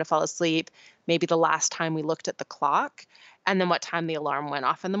long time to fall asleep, maybe the last time we looked at the clock, and then what time the alarm went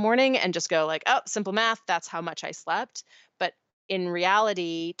off in the morning, and just go like, oh, simple math, that's how much I slept. But in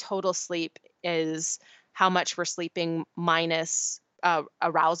reality, total sleep is how much we're sleeping minus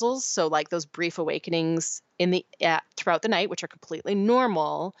arousals. So like those brief awakenings throughout the night, which are completely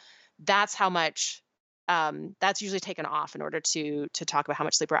normal. That's how much. That's usually taken off in order to talk about how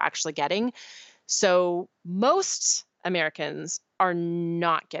much sleep we're actually getting. So most Americans are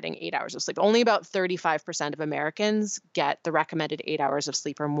not getting 8 hours of sleep. Only about 35% of Americans get the recommended 8 hours of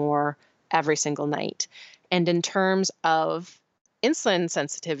sleep or more every single night. And in terms of insulin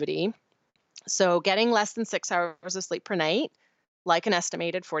sensitivity, so getting less than 6 hours of sleep per night, like an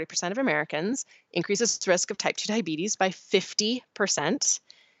estimated 40% of Americans, increases risk of type 2 diabetes by 50%.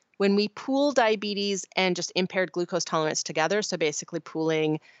 When we pool diabetes and just impaired glucose tolerance together, so basically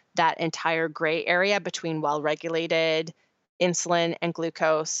pooling that entire gray area between well-regulated insulin and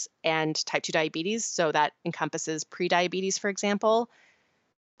glucose and type 2 diabetes, so that encompasses prediabetes, for example,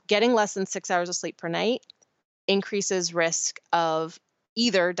 getting less than 6 hours of sleep per night increases risk of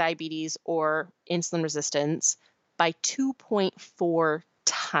either diabetes or insulin resistance by 2.4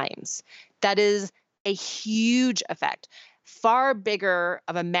 times. That is a huge effect, far bigger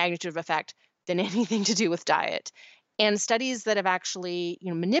of a magnitude of effect than anything to do with diet. And studies that have actually,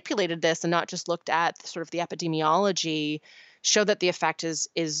 manipulated this and not just looked at sort of the epidemiology show that the effect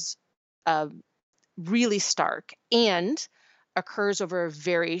is really stark and occurs over a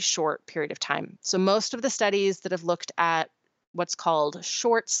very short period of time. So most of the studies that have looked at what's called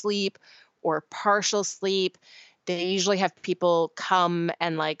short sleep or partial sleep, they usually have people come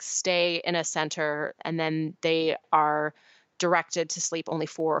and like stay in a center, and then they are directed to sleep only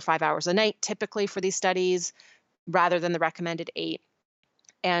 4 or 5 hours a night, typically for these studies, rather than the recommended 8.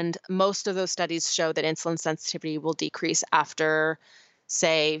 And most of those studies show that insulin sensitivity will decrease after,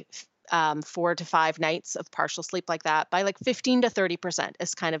 say, 4 to 5 nights of partial sleep like that by like 15 to 30%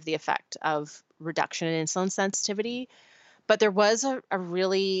 is kind of the effect of reduction in insulin sensitivity. But there was a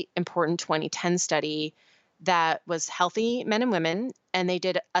really important 2010 study that was healthy men and women, and they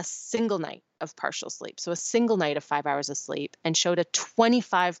did a single night of partial sleep. So a single night of 5 hours of sleep, and showed a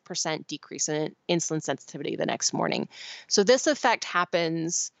 25% decrease in insulin sensitivity the next morning. So this effect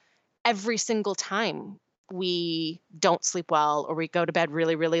happens every single time we don't sleep well, or we go to bed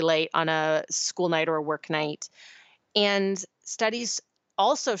really, really late on a school night or a work night. And studies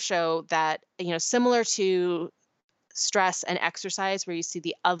also show that, similar to stress and exercise, where you see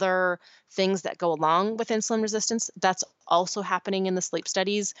the other things that go along with insulin resistance, that's also happening in the sleep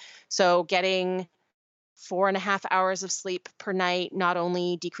studies. So getting 4.5 hours of sleep per night not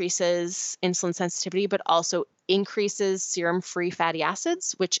only decreases insulin sensitivity, but also increases serum-free fatty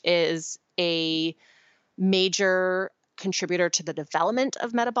acids, which is a major contributor to the development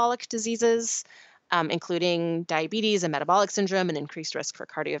of metabolic diseases, including diabetes and metabolic syndrome, and increased risk for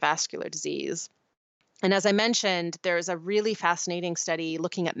cardiovascular disease. And as I mentioned, there's a really fascinating study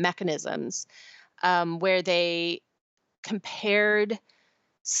looking at mechanisms, where they compared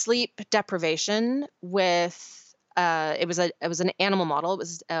sleep deprivation with it was an animal model. It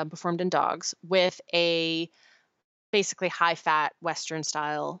was performed in dogs with a basically high fat Western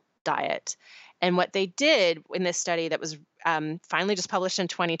style diet. And what they did in this study that was finally just published in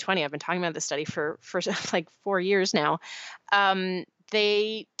 2020, I've been talking about this study for like 4 years now.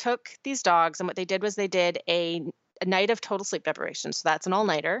 They took these dogs, and what they did was they did a night of total sleep deprivation. So that's an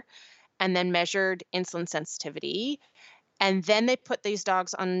all-nighter, and then measured insulin sensitivity. And then they put these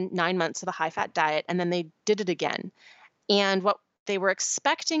dogs on 9 months of a high-fat diet, and then they did it again. And what they were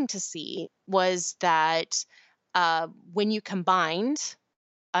expecting to see was that when you combined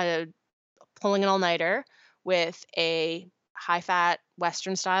pulling an all-nighter with a high-fat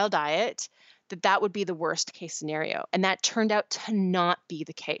Western-style diet, that would be the worst case scenario. And that turned out to not be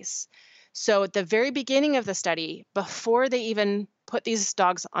the case. So at the very beginning of the study, before they even put these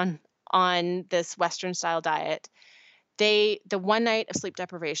dogs on this Western-style diet, the one night of sleep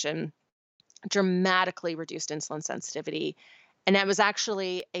deprivation dramatically reduced insulin sensitivity. And that was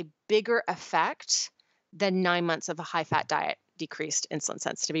actually a bigger effect than 9 months of a high-fat diet decreased insulin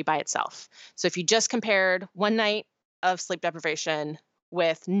sensitivity by itself. So if you just compared one night of sleep deprivation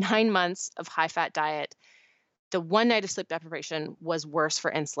with 9 months of high-fat diet, the one night of sleep deprivation was worse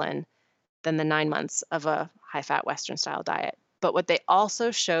for insulin than the 9 months of a high-fat Western style diet. But what they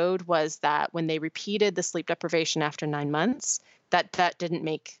also showed was that when they repeated the sleep deprivation after 9 months, that didn't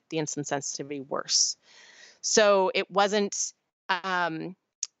make the insulin sensitivity worse. So um,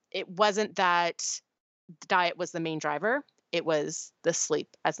 it wasn't that the diet was the main driver. It was the sleep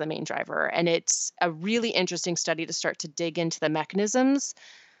as the main driver. And it's a really interesting study to start to dig into the mechanisms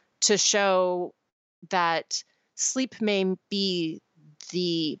to show that sleep may be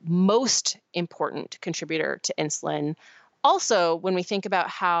the most important contributor to insulin. Also, when we think about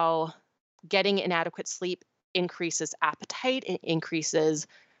how getting inadequate sleep increases appetite, it increases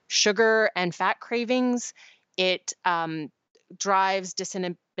sugar and fat cravings, it drives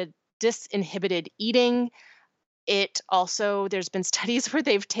disinhibited eating. It also, there's been studies where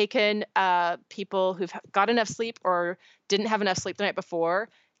they've taken people who've got enough sleep or didn't have enough sleep the night before,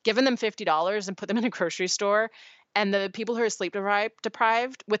 given them $50 and put them in a grocery store. And the people who are sleep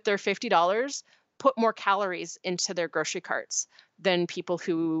deprived with their $50 put more calories into their grocery carts than people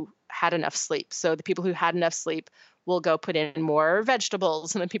who had enough sleep. So the people who had enough sleep will go put in more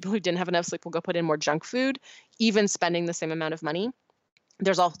vegetables, and the people who didn't have enough sleep will go put in more junk food, even spending the same amount of money.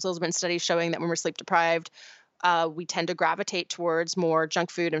 There's also been studies showing that when we're sleep deprived, we tend to gravitate towards more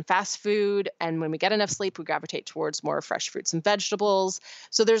junk food and fast food. And when we get enough sleep, we gravitate towards more fresh fruits and vegetables.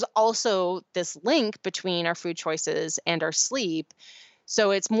 So there's also this link between our food choices and our sleep.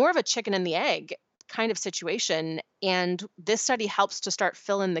 So it's more of a chicken and the egg kind of situation. And this study helps to start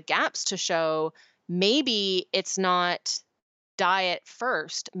fill in the gaps to show maybe it's not diet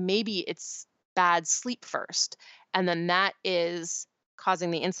first, maybe it's bad sleep first. And then that is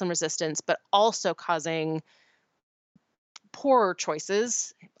causing the insulin resistance, but also causing poorer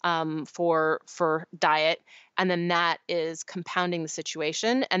choices for diet, and then that is compounding the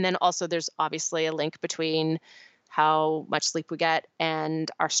situation. And then also there's obviously a link between how much sleep we get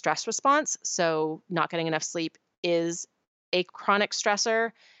and our stress response. So not getting enough sleep is a chronic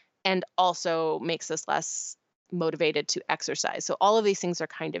stressor and also makes us less motivated to exercise. So all of these things are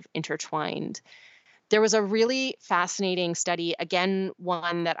kind of intertwined. There was a really fascinating study, again,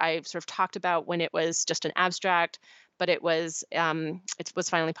 one that I sort of talked about when it was just an abstract, but it was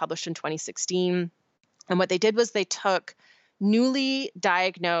finally published in 2016. And what they did was they took newly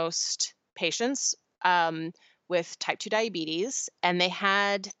diagnosed patients with type 2 diabetes, and they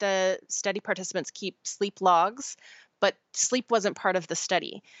had the study participants keep sleep logs, but sleep wasn't part of the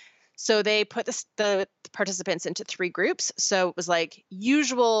study. So they put the participants into 3 groups. So it was like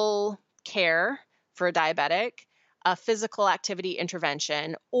usual care for a diabetic, a physical activity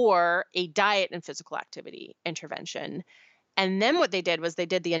intervention, or a diet and physical activity intervention. And then what they did was they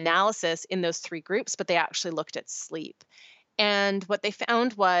did the analysis in those 3 groups, but they actually looked at sleep. And what they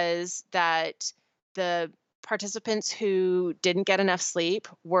found was that the participants who didn't get enough sleep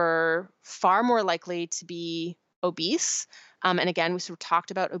were far more likely to be obese. And again, we sort of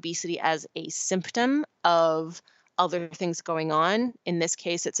talked about obesity as a symptom of other things going on. In this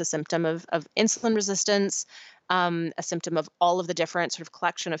case, it's a symptom of insulin resistance, a symptom of all of the different sort of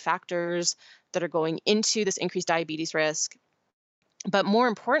collection of factors that are going into this increased diabetes risk. But more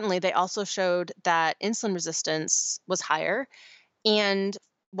importantly, they also showed that insulin resistance was higher. And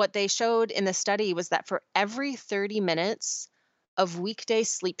what they showed in the study was that for every 30 minutes of weekday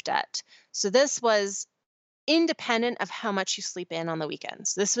sleep debt, so this was independent of how much you sleep in on the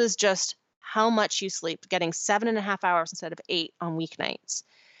weekends. This was just how much you sleep, getting 7.5 hours instead of 8 on weeknights,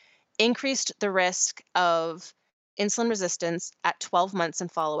 increased the risk of insulin resistance at 12 months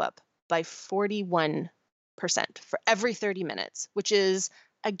and follow-up by 41% for every 30 minutes, which is,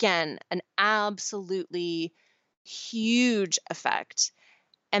 again, an absolutely huge effect.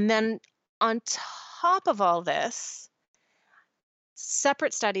 And then on top of all this,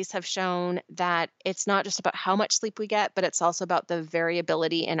 separate studies have shown that it's not just about how much sleep we get, but it's also about the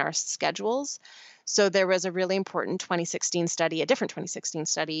variability in our schedules. So there was a really important 2016 study, a different 2016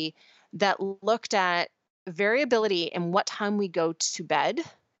 study, that looked at variability in what time we go to bed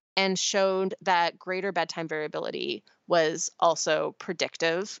and showed that greater bedtime variability was also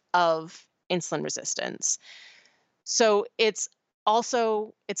predictive of insulin resistance. So it's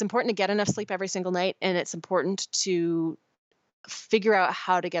important to get enough sleep every single night, and it's important to figure out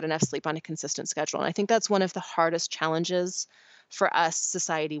how to get enough sleep on a consistent schedule. And I think that's one of the hardest challenges for us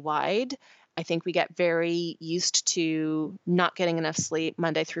society-wide. I think we get very used to not getting enough sleep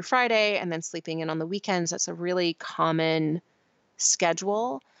Monday through Friday and then sleeping in on the weekends. That's a really common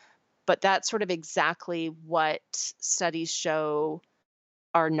schedule, but that's sort of exactly what studies show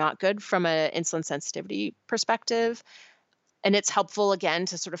are not good from an insulin sensitivity perspective. And it's helpful, again,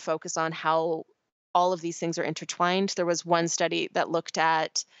 to sort of focus on how all of these things are intertwined. There was one study that looked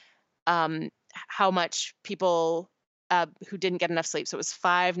at how much people who didn't get enough sleep, so it was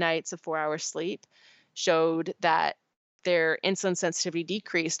 5 nights of 4 hours sleep, showed that their insulin sensitivity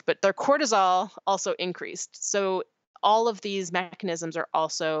decreased, but their cortisol also increased. So all of these mechanisms are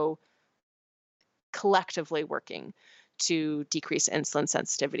also collectively working to decrease insulin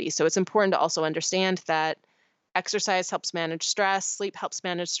sensitivity. So it's important to also understand that exercise helps manage stress, sleep helps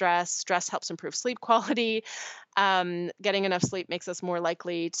manage stress, stress helps improve sleep quality. Getting enough sleep makes us more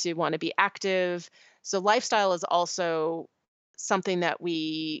likely to want to be active. So lifestyle is also something that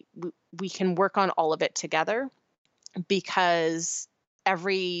we can work on all of it together, because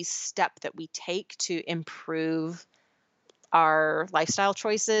every step that we take to improve our lifestyle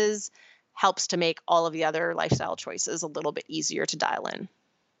choices helps to make all of the other lifestyle choices a little bit easier to dial in.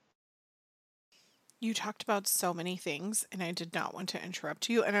 You talked about so many things, and I did not want to interrupt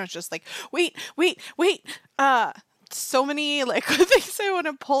you. And I was just like, wait, wait, wait. So many like things I want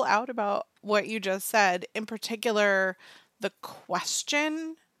to pull out about what you just said. In particular, the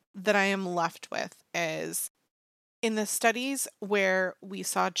question that I am left with is, in the studies where we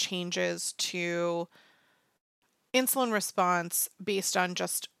saw changes to insulin response based on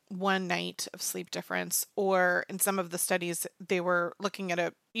just one night of sleep difference, or in some of the studies, they were looking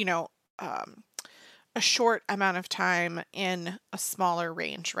at um, a short amount of time in a smaller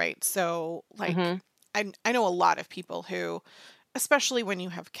range, right? So, like, Hmm. I know a lot of people who, especially when you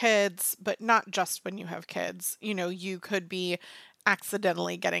have kids, but not just when you have kids, you could be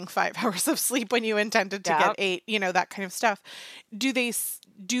accidentally getting 5 hours of sleep when you intended to get Yeah. 8, that kind of stuff. Do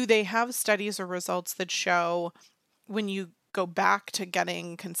they have studies or results that show when you go back to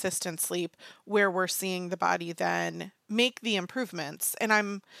getting consistent sleep where we're seeing the body then make the improvements? And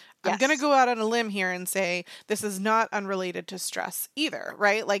I'm going to Yes. go out on a limb here and say this is not unrelated to stress either,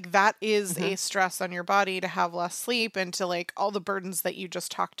 right? Like, that is Hmm. a stress on your body to have less sleep, and to, like, all the burdens that you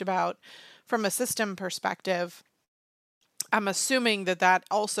just talked about from a system perspective. I'm assuming that that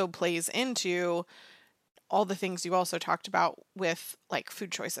also plays into all the things you also talked about with, like,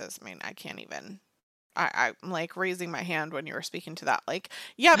 food choices. I mean, I can't even I'm like raising my hand when you were speaking to that. Like,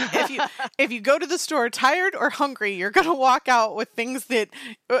 yep, if you go to the store tired or hungry, you're gonna walk out with things that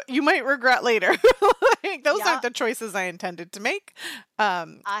you might regret later. Like, those Yeah. aren't the choices I intended to make. Yeah.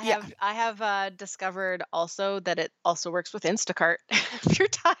 I have discovered also that it also works with Instacart. If you're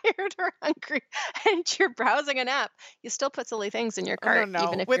tired or hungry and you're browsing an app, you still put silly things in your Oh, no, cart,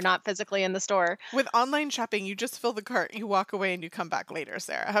 even no. if you're not physically in the store. With online shopping, you just fill the cart, you walk away, and you come back later.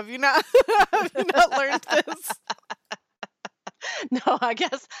 Sarah, have you not? Have you not learned this? No, I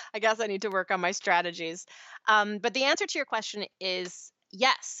guess I need to work on my strategies. But the answer to your question is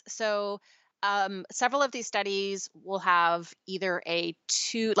yes. So several of these studies will have either a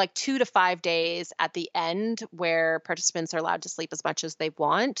 2 to 5 days at the end where participants are allowed to sleep as much as they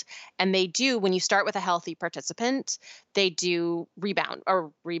want, and they do. When you start with a healthy participant, they do rebound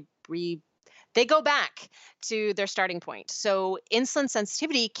or they go back to their starting point. So insulin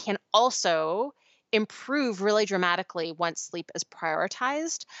sensitivity can also improve really dramatically once sleep is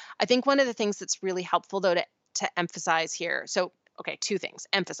prioritized. I think one of the things that's really helpful though to emphasize here. So, okay, two things.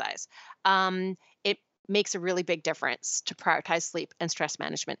 Emphasize. It makes a really big difference to prioritize sleep and stress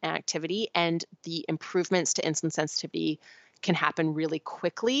management and activity, and the improvements to insulin sensitivity can happen really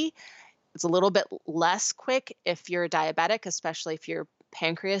quickly. It's a little bit less quick if you're a diabetic, especially if your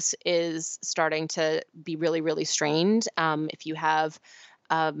pancreas is starting to be really, really strained. If you have,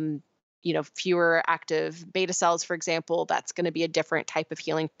 um, fewer active beta cells, for example, that's going to be a different type of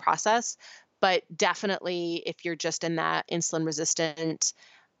healing process. But definitely, if you're just in that insulin resistant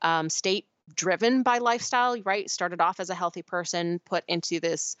state, driven by lifestyle, right? Started off as a healthy person, put into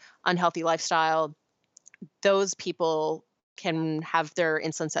this unhealthy lifestyle, those people can have their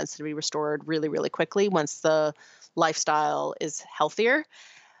insulin sensitivity restored really, really quickly once the lifestyle is healthier.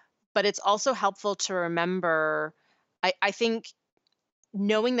 But it's also helpful to remember, I think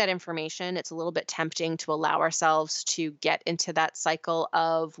knowing that information, it's a little bit tempting to allow ourselves to get into that cycle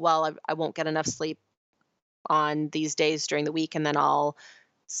of, well, I won't get enough sleep on these days during the week, and then I'll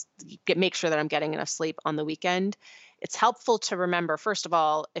make sure that I'm getting enough sleep on the weekend. It's helpful to remember, first of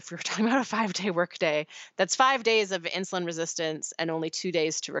all, if you're talking about a 5-day workday, that's 5 days of insulin resistance and only 2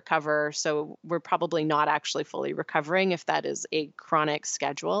 days to recover. So we're probably not actually fully recovering if that is a chronic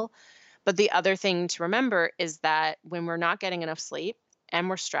schedule. But the other thing to remember is that when we're not getting enough sleep and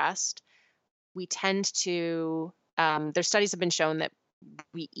we're stressed, we tend to, their studies have been shown that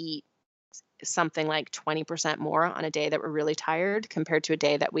we eat something like 20% more on a day that we're really tired compared to a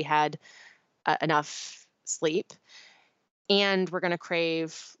day that we had enough sleep. And we're going to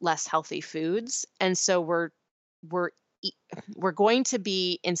crave less healthy foods. And so we're eat, we're going to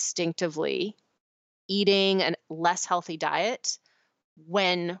be instinctively eating a less healthy diet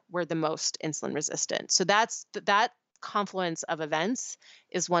when we're the most insulin resistant. So that confluence of events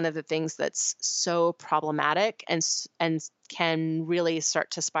is one of the things that's so problematic and can really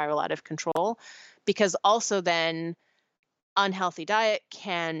start to spiral out of control, because also then unhealthy diet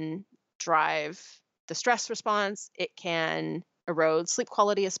can drive the stress response. It can erode sleep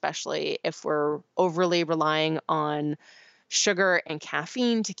quality, especially if we're overly relying on sugar and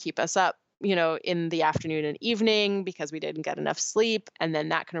caffeine to keep us up, in the afternoon and evening because we didn't get enough sleep, and then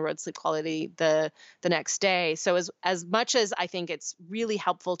that can erode sleep quality the next day. So as much as I think it's really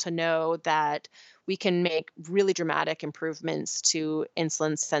helpful to know that we can make really dramatic improvements to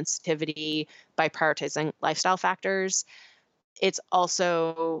insulin sensitivity by prioritizing lifestyle factors, it's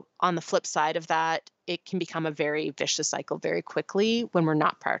also on the flip side of that, it can become a very vicious cycle very quickly when we're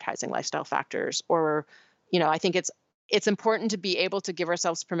not prioritizing lifestyle factors. Or, I think it's important to be able to give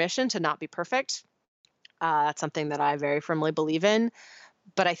ourselves permission to not be perfect. That's something that I very firmly believe in.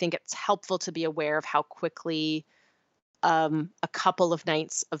 But I think it's helpful to be aware of how quickly a couple of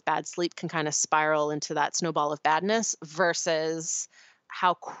nights of bad sleep can kind of spiral into that snowball of badness, versus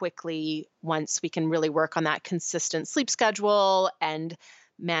how quickly, once we can really work on that consistent sleep schedule and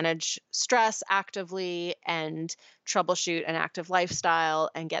manage stress actively and troubleshoot an active lifestyle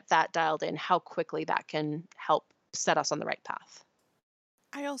and get that dialed in, how quickly that can help set us on the right path.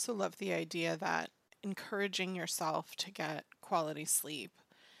 I also love the idea that encouraging yourself to get quality sleep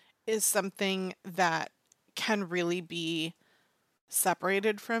is something that can really be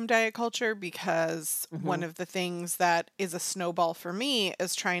separated from diet culture, because one Hmm. of the things that is a snowball for me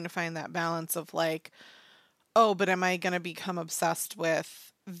is trying to find that balance of like, oh, but am I going to become obsessed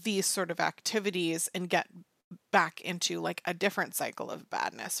with these sort of activities and get back into like a different cycle of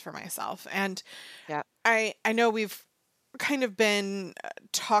badness for myself? And Yeah. I know we've kind of been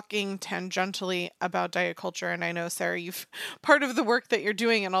talking tangentially about diet culture, and I know, Sarah, you've part of the work that you're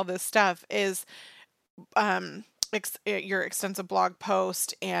doing and all this stuff is your extensive blog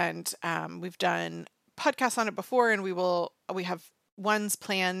post, and we've done podcasts on it before, and we have ones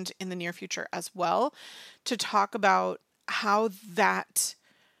planned in the near future as well to talk about how that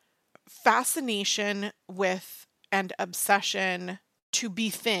fascination with and obsession to be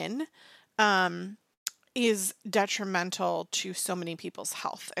thin um, is detrimental to so many people's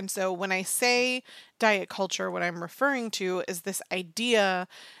health. And so when I say diet culture, what I'm referring to is this idea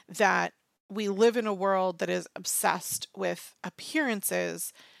that we live in a world that is obsessed with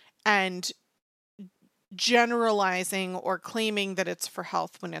appearances and generalizing or claiming that it's for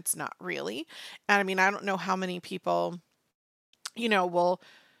health when it's not really. And I mean, I don't know how many people, will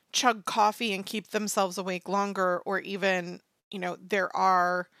chug coffee and keep themselves awake longer, or even, there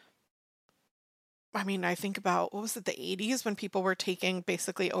are, I mean, I think about, what was it, the 80s, when people were taking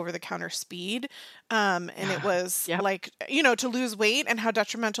basically over the counter speed. And it was Yep. like, to lose weight, and how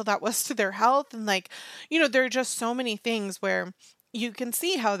detrimental that was to their health. And like, there are just so many things where you can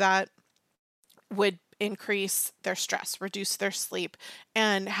see how that would increase their stress, reduce their sleep,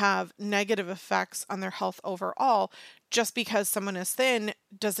 and have negative effects on their health overall. Just because someone is thin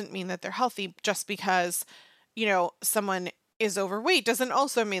doesn't mean that they're healthy. Just because, someone is overweight doesn't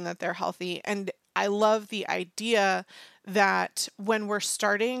also mean that they're healthy. And I love the idea that when we're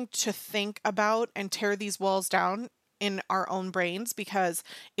starting to think about and tear these walls down in our own brains, because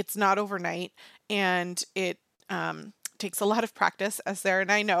it's not overnight, and it takes a lot of practice, as Sarah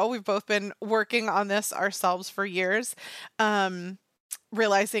and I know. We've both been working on this ourselves for years,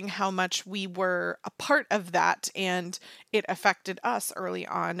 realizing how much we were a part of that and it affected us early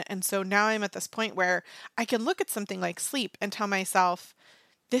on. And so now I'm at this point where I can look at something like sleep and tell myself,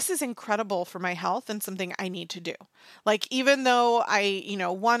 this is incredible for my health and something I need to do. Like, even though I,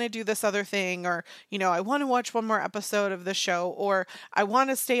 want to do this other thing, or, I want to watch one more episode of the show, or I want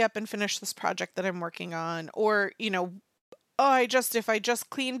to stay up and finish this project that I'm working on, or, oh, if I just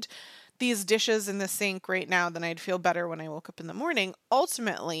cleaned these dishes in the sink right now, then I'd feel better when I woke up in the morning.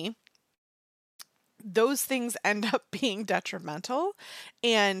 Ultimately, those things end up being detrimental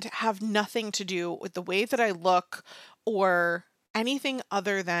and have nothing to do with the way that I look or anything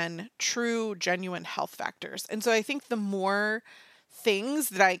other than true, genuine health factors. And so I think the more things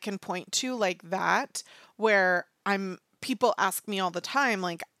that I can point to like that, where people ask me all the time,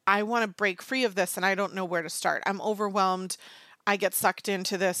 like, I want to break free of this and I don't know where to start. I'm overwhelmed. I get sucked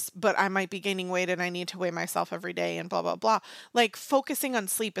into this, but I might be gaining weight and I need to weigh myself every day and blah, blah, blah. Like, focusing on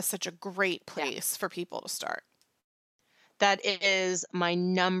sleep is such a great Yeah. place for people to start. That is my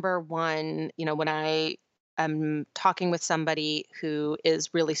number one, when I am talking with somebody who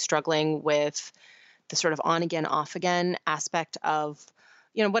is really struggling with the sort of on again, off again aspect of,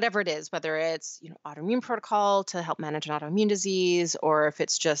 whatever it is, whether it's, autoimmune protocol to help manage an autoimmune disease, or if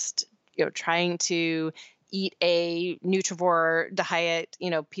it's just, trying to eat a nutrivore diet,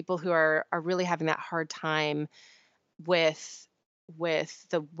 people who are really having that hard time with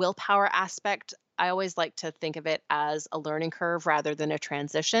the willpower aspect. I always like to think of it as a learning curve rather than a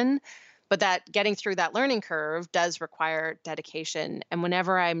transition. But that getting through that learning curve does require dedication. And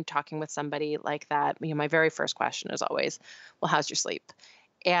whenever I'm talking with somebody like that, my very first question is always, well, how's your sleep?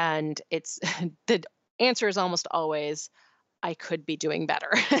 And it's the answer is almost always, I could be doing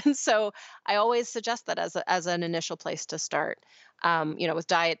better. And so I always suggest that as an initial place to start. With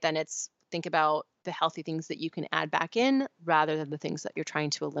diet, then it's think about the healthy things that you can add back in rather than the things that you're trying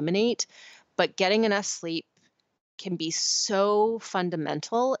to eliminate. But getting enough sleep can be so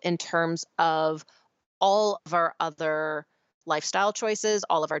fundamental in terms of all of our other lifestyle choices,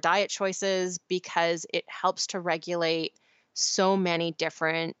 all of our diet choices, because it helps to regulate so many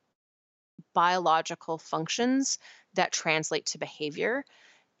different biological functions that translate to behavior.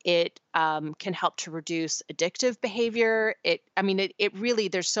 It can help to reduce addictive behavior. It really,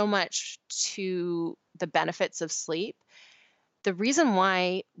 there's so much to the benefits of sleep. The reason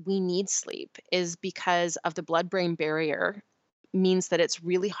why we need sleep is because of the blood-brain barrier means that it's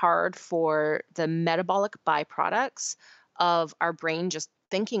really hard for the metabolic byproducts of our brain just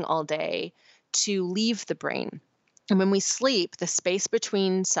thinking all day to leave the brain. And when we sleep, the space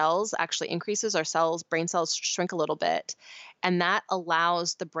between cells actually increases. Our brain cells shrink a little bit. And that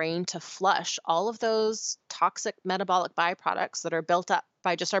allows the brain to flush all of those toxic metabolic byproducts that are built up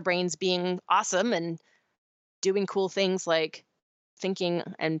by just our brains being awesome and doing cool things like thinking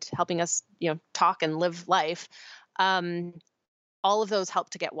and helping us, talk and live life. All of those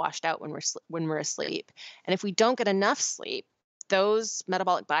help to get washed out when we're asleep. And if we don't get enough sleep, those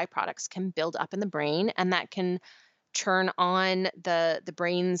metabolic byproducts can build up in the brain, and that can turn on the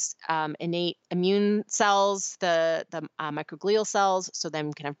brain's innate immune cells, the microglial cells. So then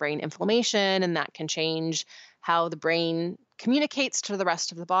we can have brain inflammation, and that can change how the brain communicates to the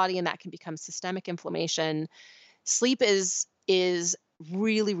rest of the body, and that can become systemic inflammation. Sleep is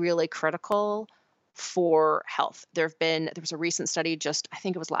really, really critical for health. There was a recent study I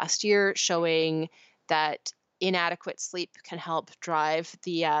think it was last year, showing that inadequate sleep can help drive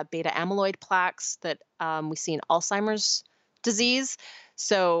the beta amyloid plaques that we see in Alzheimer's disease.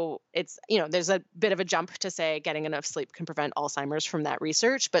 So it's, there's a bit of a jump to say getting enough sleep can prevent Alzheimer's from that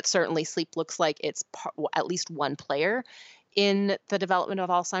research, but certainly sleep looks like it's at least one player in the development of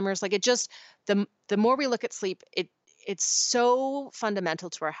Alzheimer's. Like, it just, the more we look at sleep, it's so fundamental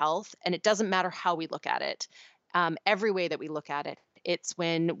to our health, and it doesn't matter how we look at it. Every way that we look at it, it's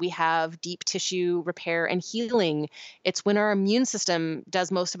when we have deep tissue repair and healing. It's when our immune system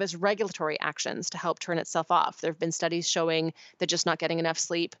does most of its regulatory actions to help turn itself off. There have been studies showing that just not getting enough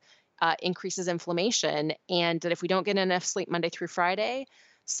sleep increases inflammation, and that if we don't get enough sleep Monday through Friday,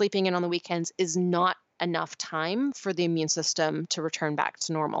 sleeping in on the weekends is not enough time for the immune system to return back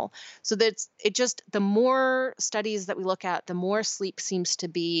to normal. So the more studies that we look at, the more sleep seems to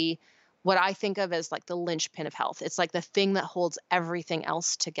be what I think of as like the linchpin of health. It's like the thing that holds everything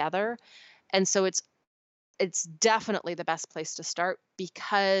else together. And so it's definitely the best place to start,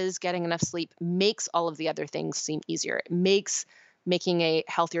 because getting enough sleep makes all of the other things seem easier. It makes making a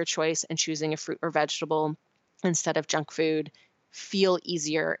healthier choice and choosing a fruit or vegetable instead of junk food feel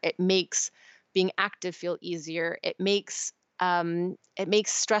easier. It makes being active feel easier. It makes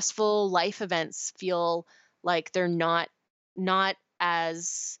stressful life events feel like they're not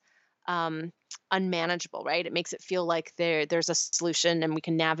as unmanageable, right? It makes it feel like there's a solution and we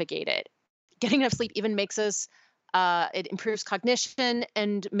can navigate it. Getting enough sleep even makes us, it improves cognition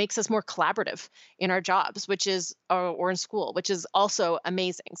and makes us more collaborative in our jobs, or in school, which is also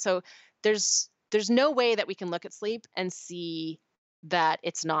amazing. So there's no way that we can look at sleep and see that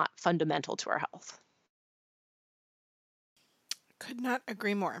it's not fundamental to our health. Could not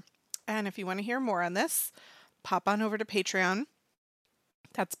agree more. And if you want to hear more on this, pop on over to Patreon.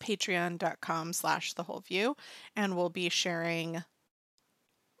 That's patreon.com/thewholeview. And we'll be sharing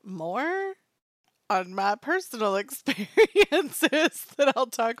more on my personal experiences that I'll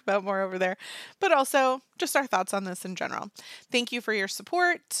talk about more over there, but also just our thoughts on this in general. Thank you for your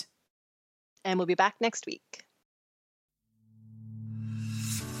support. And we'll be back next week.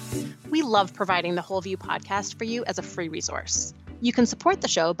 We love providing the Whole View podcast for you as a free resource. You can support the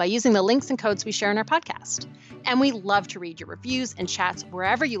show by using the links and codes we share in our podcast. And we love to read your reviews and chats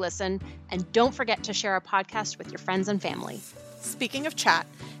wherever you listen. And don't forget to share our podcast with your friends and family. Speaking of chat,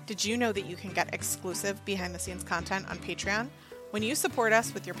 did you know that you can get exclusive behind-the-scenes content on Patreon? When you support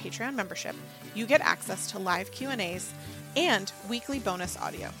us with your Patreon membership, you get access to live Q&As and weekly bonus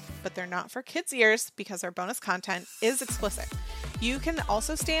audio. But they're not for kids' ears because our bonus content is explicit. You can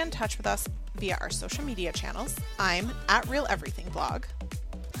also stay in touch with us via our social media channels. I'm at Real Everything Blog.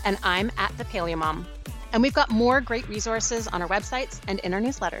 And I'm at The Paleo Mom. And we've got more great resources on our websites and in our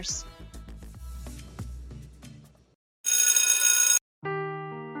newsletters.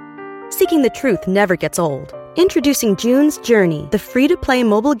 Seeking the truth never gets old. Introducing June's Journey, the free-to-play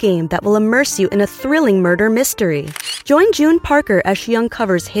mobile game that will immerse you in a thrilling murder mystery. Join June Parker as she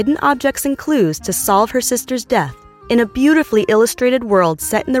uncovers hidden objects and clues to solve her sister's death in a beautifully illustrated world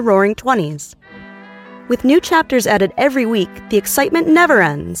set in the Roaring '20s. With new chapters added every week, the excitement never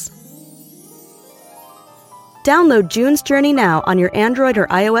ends. Download June's Journey now on your Android or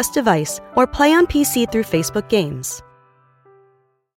iOS device or play on PC through Facebook Games.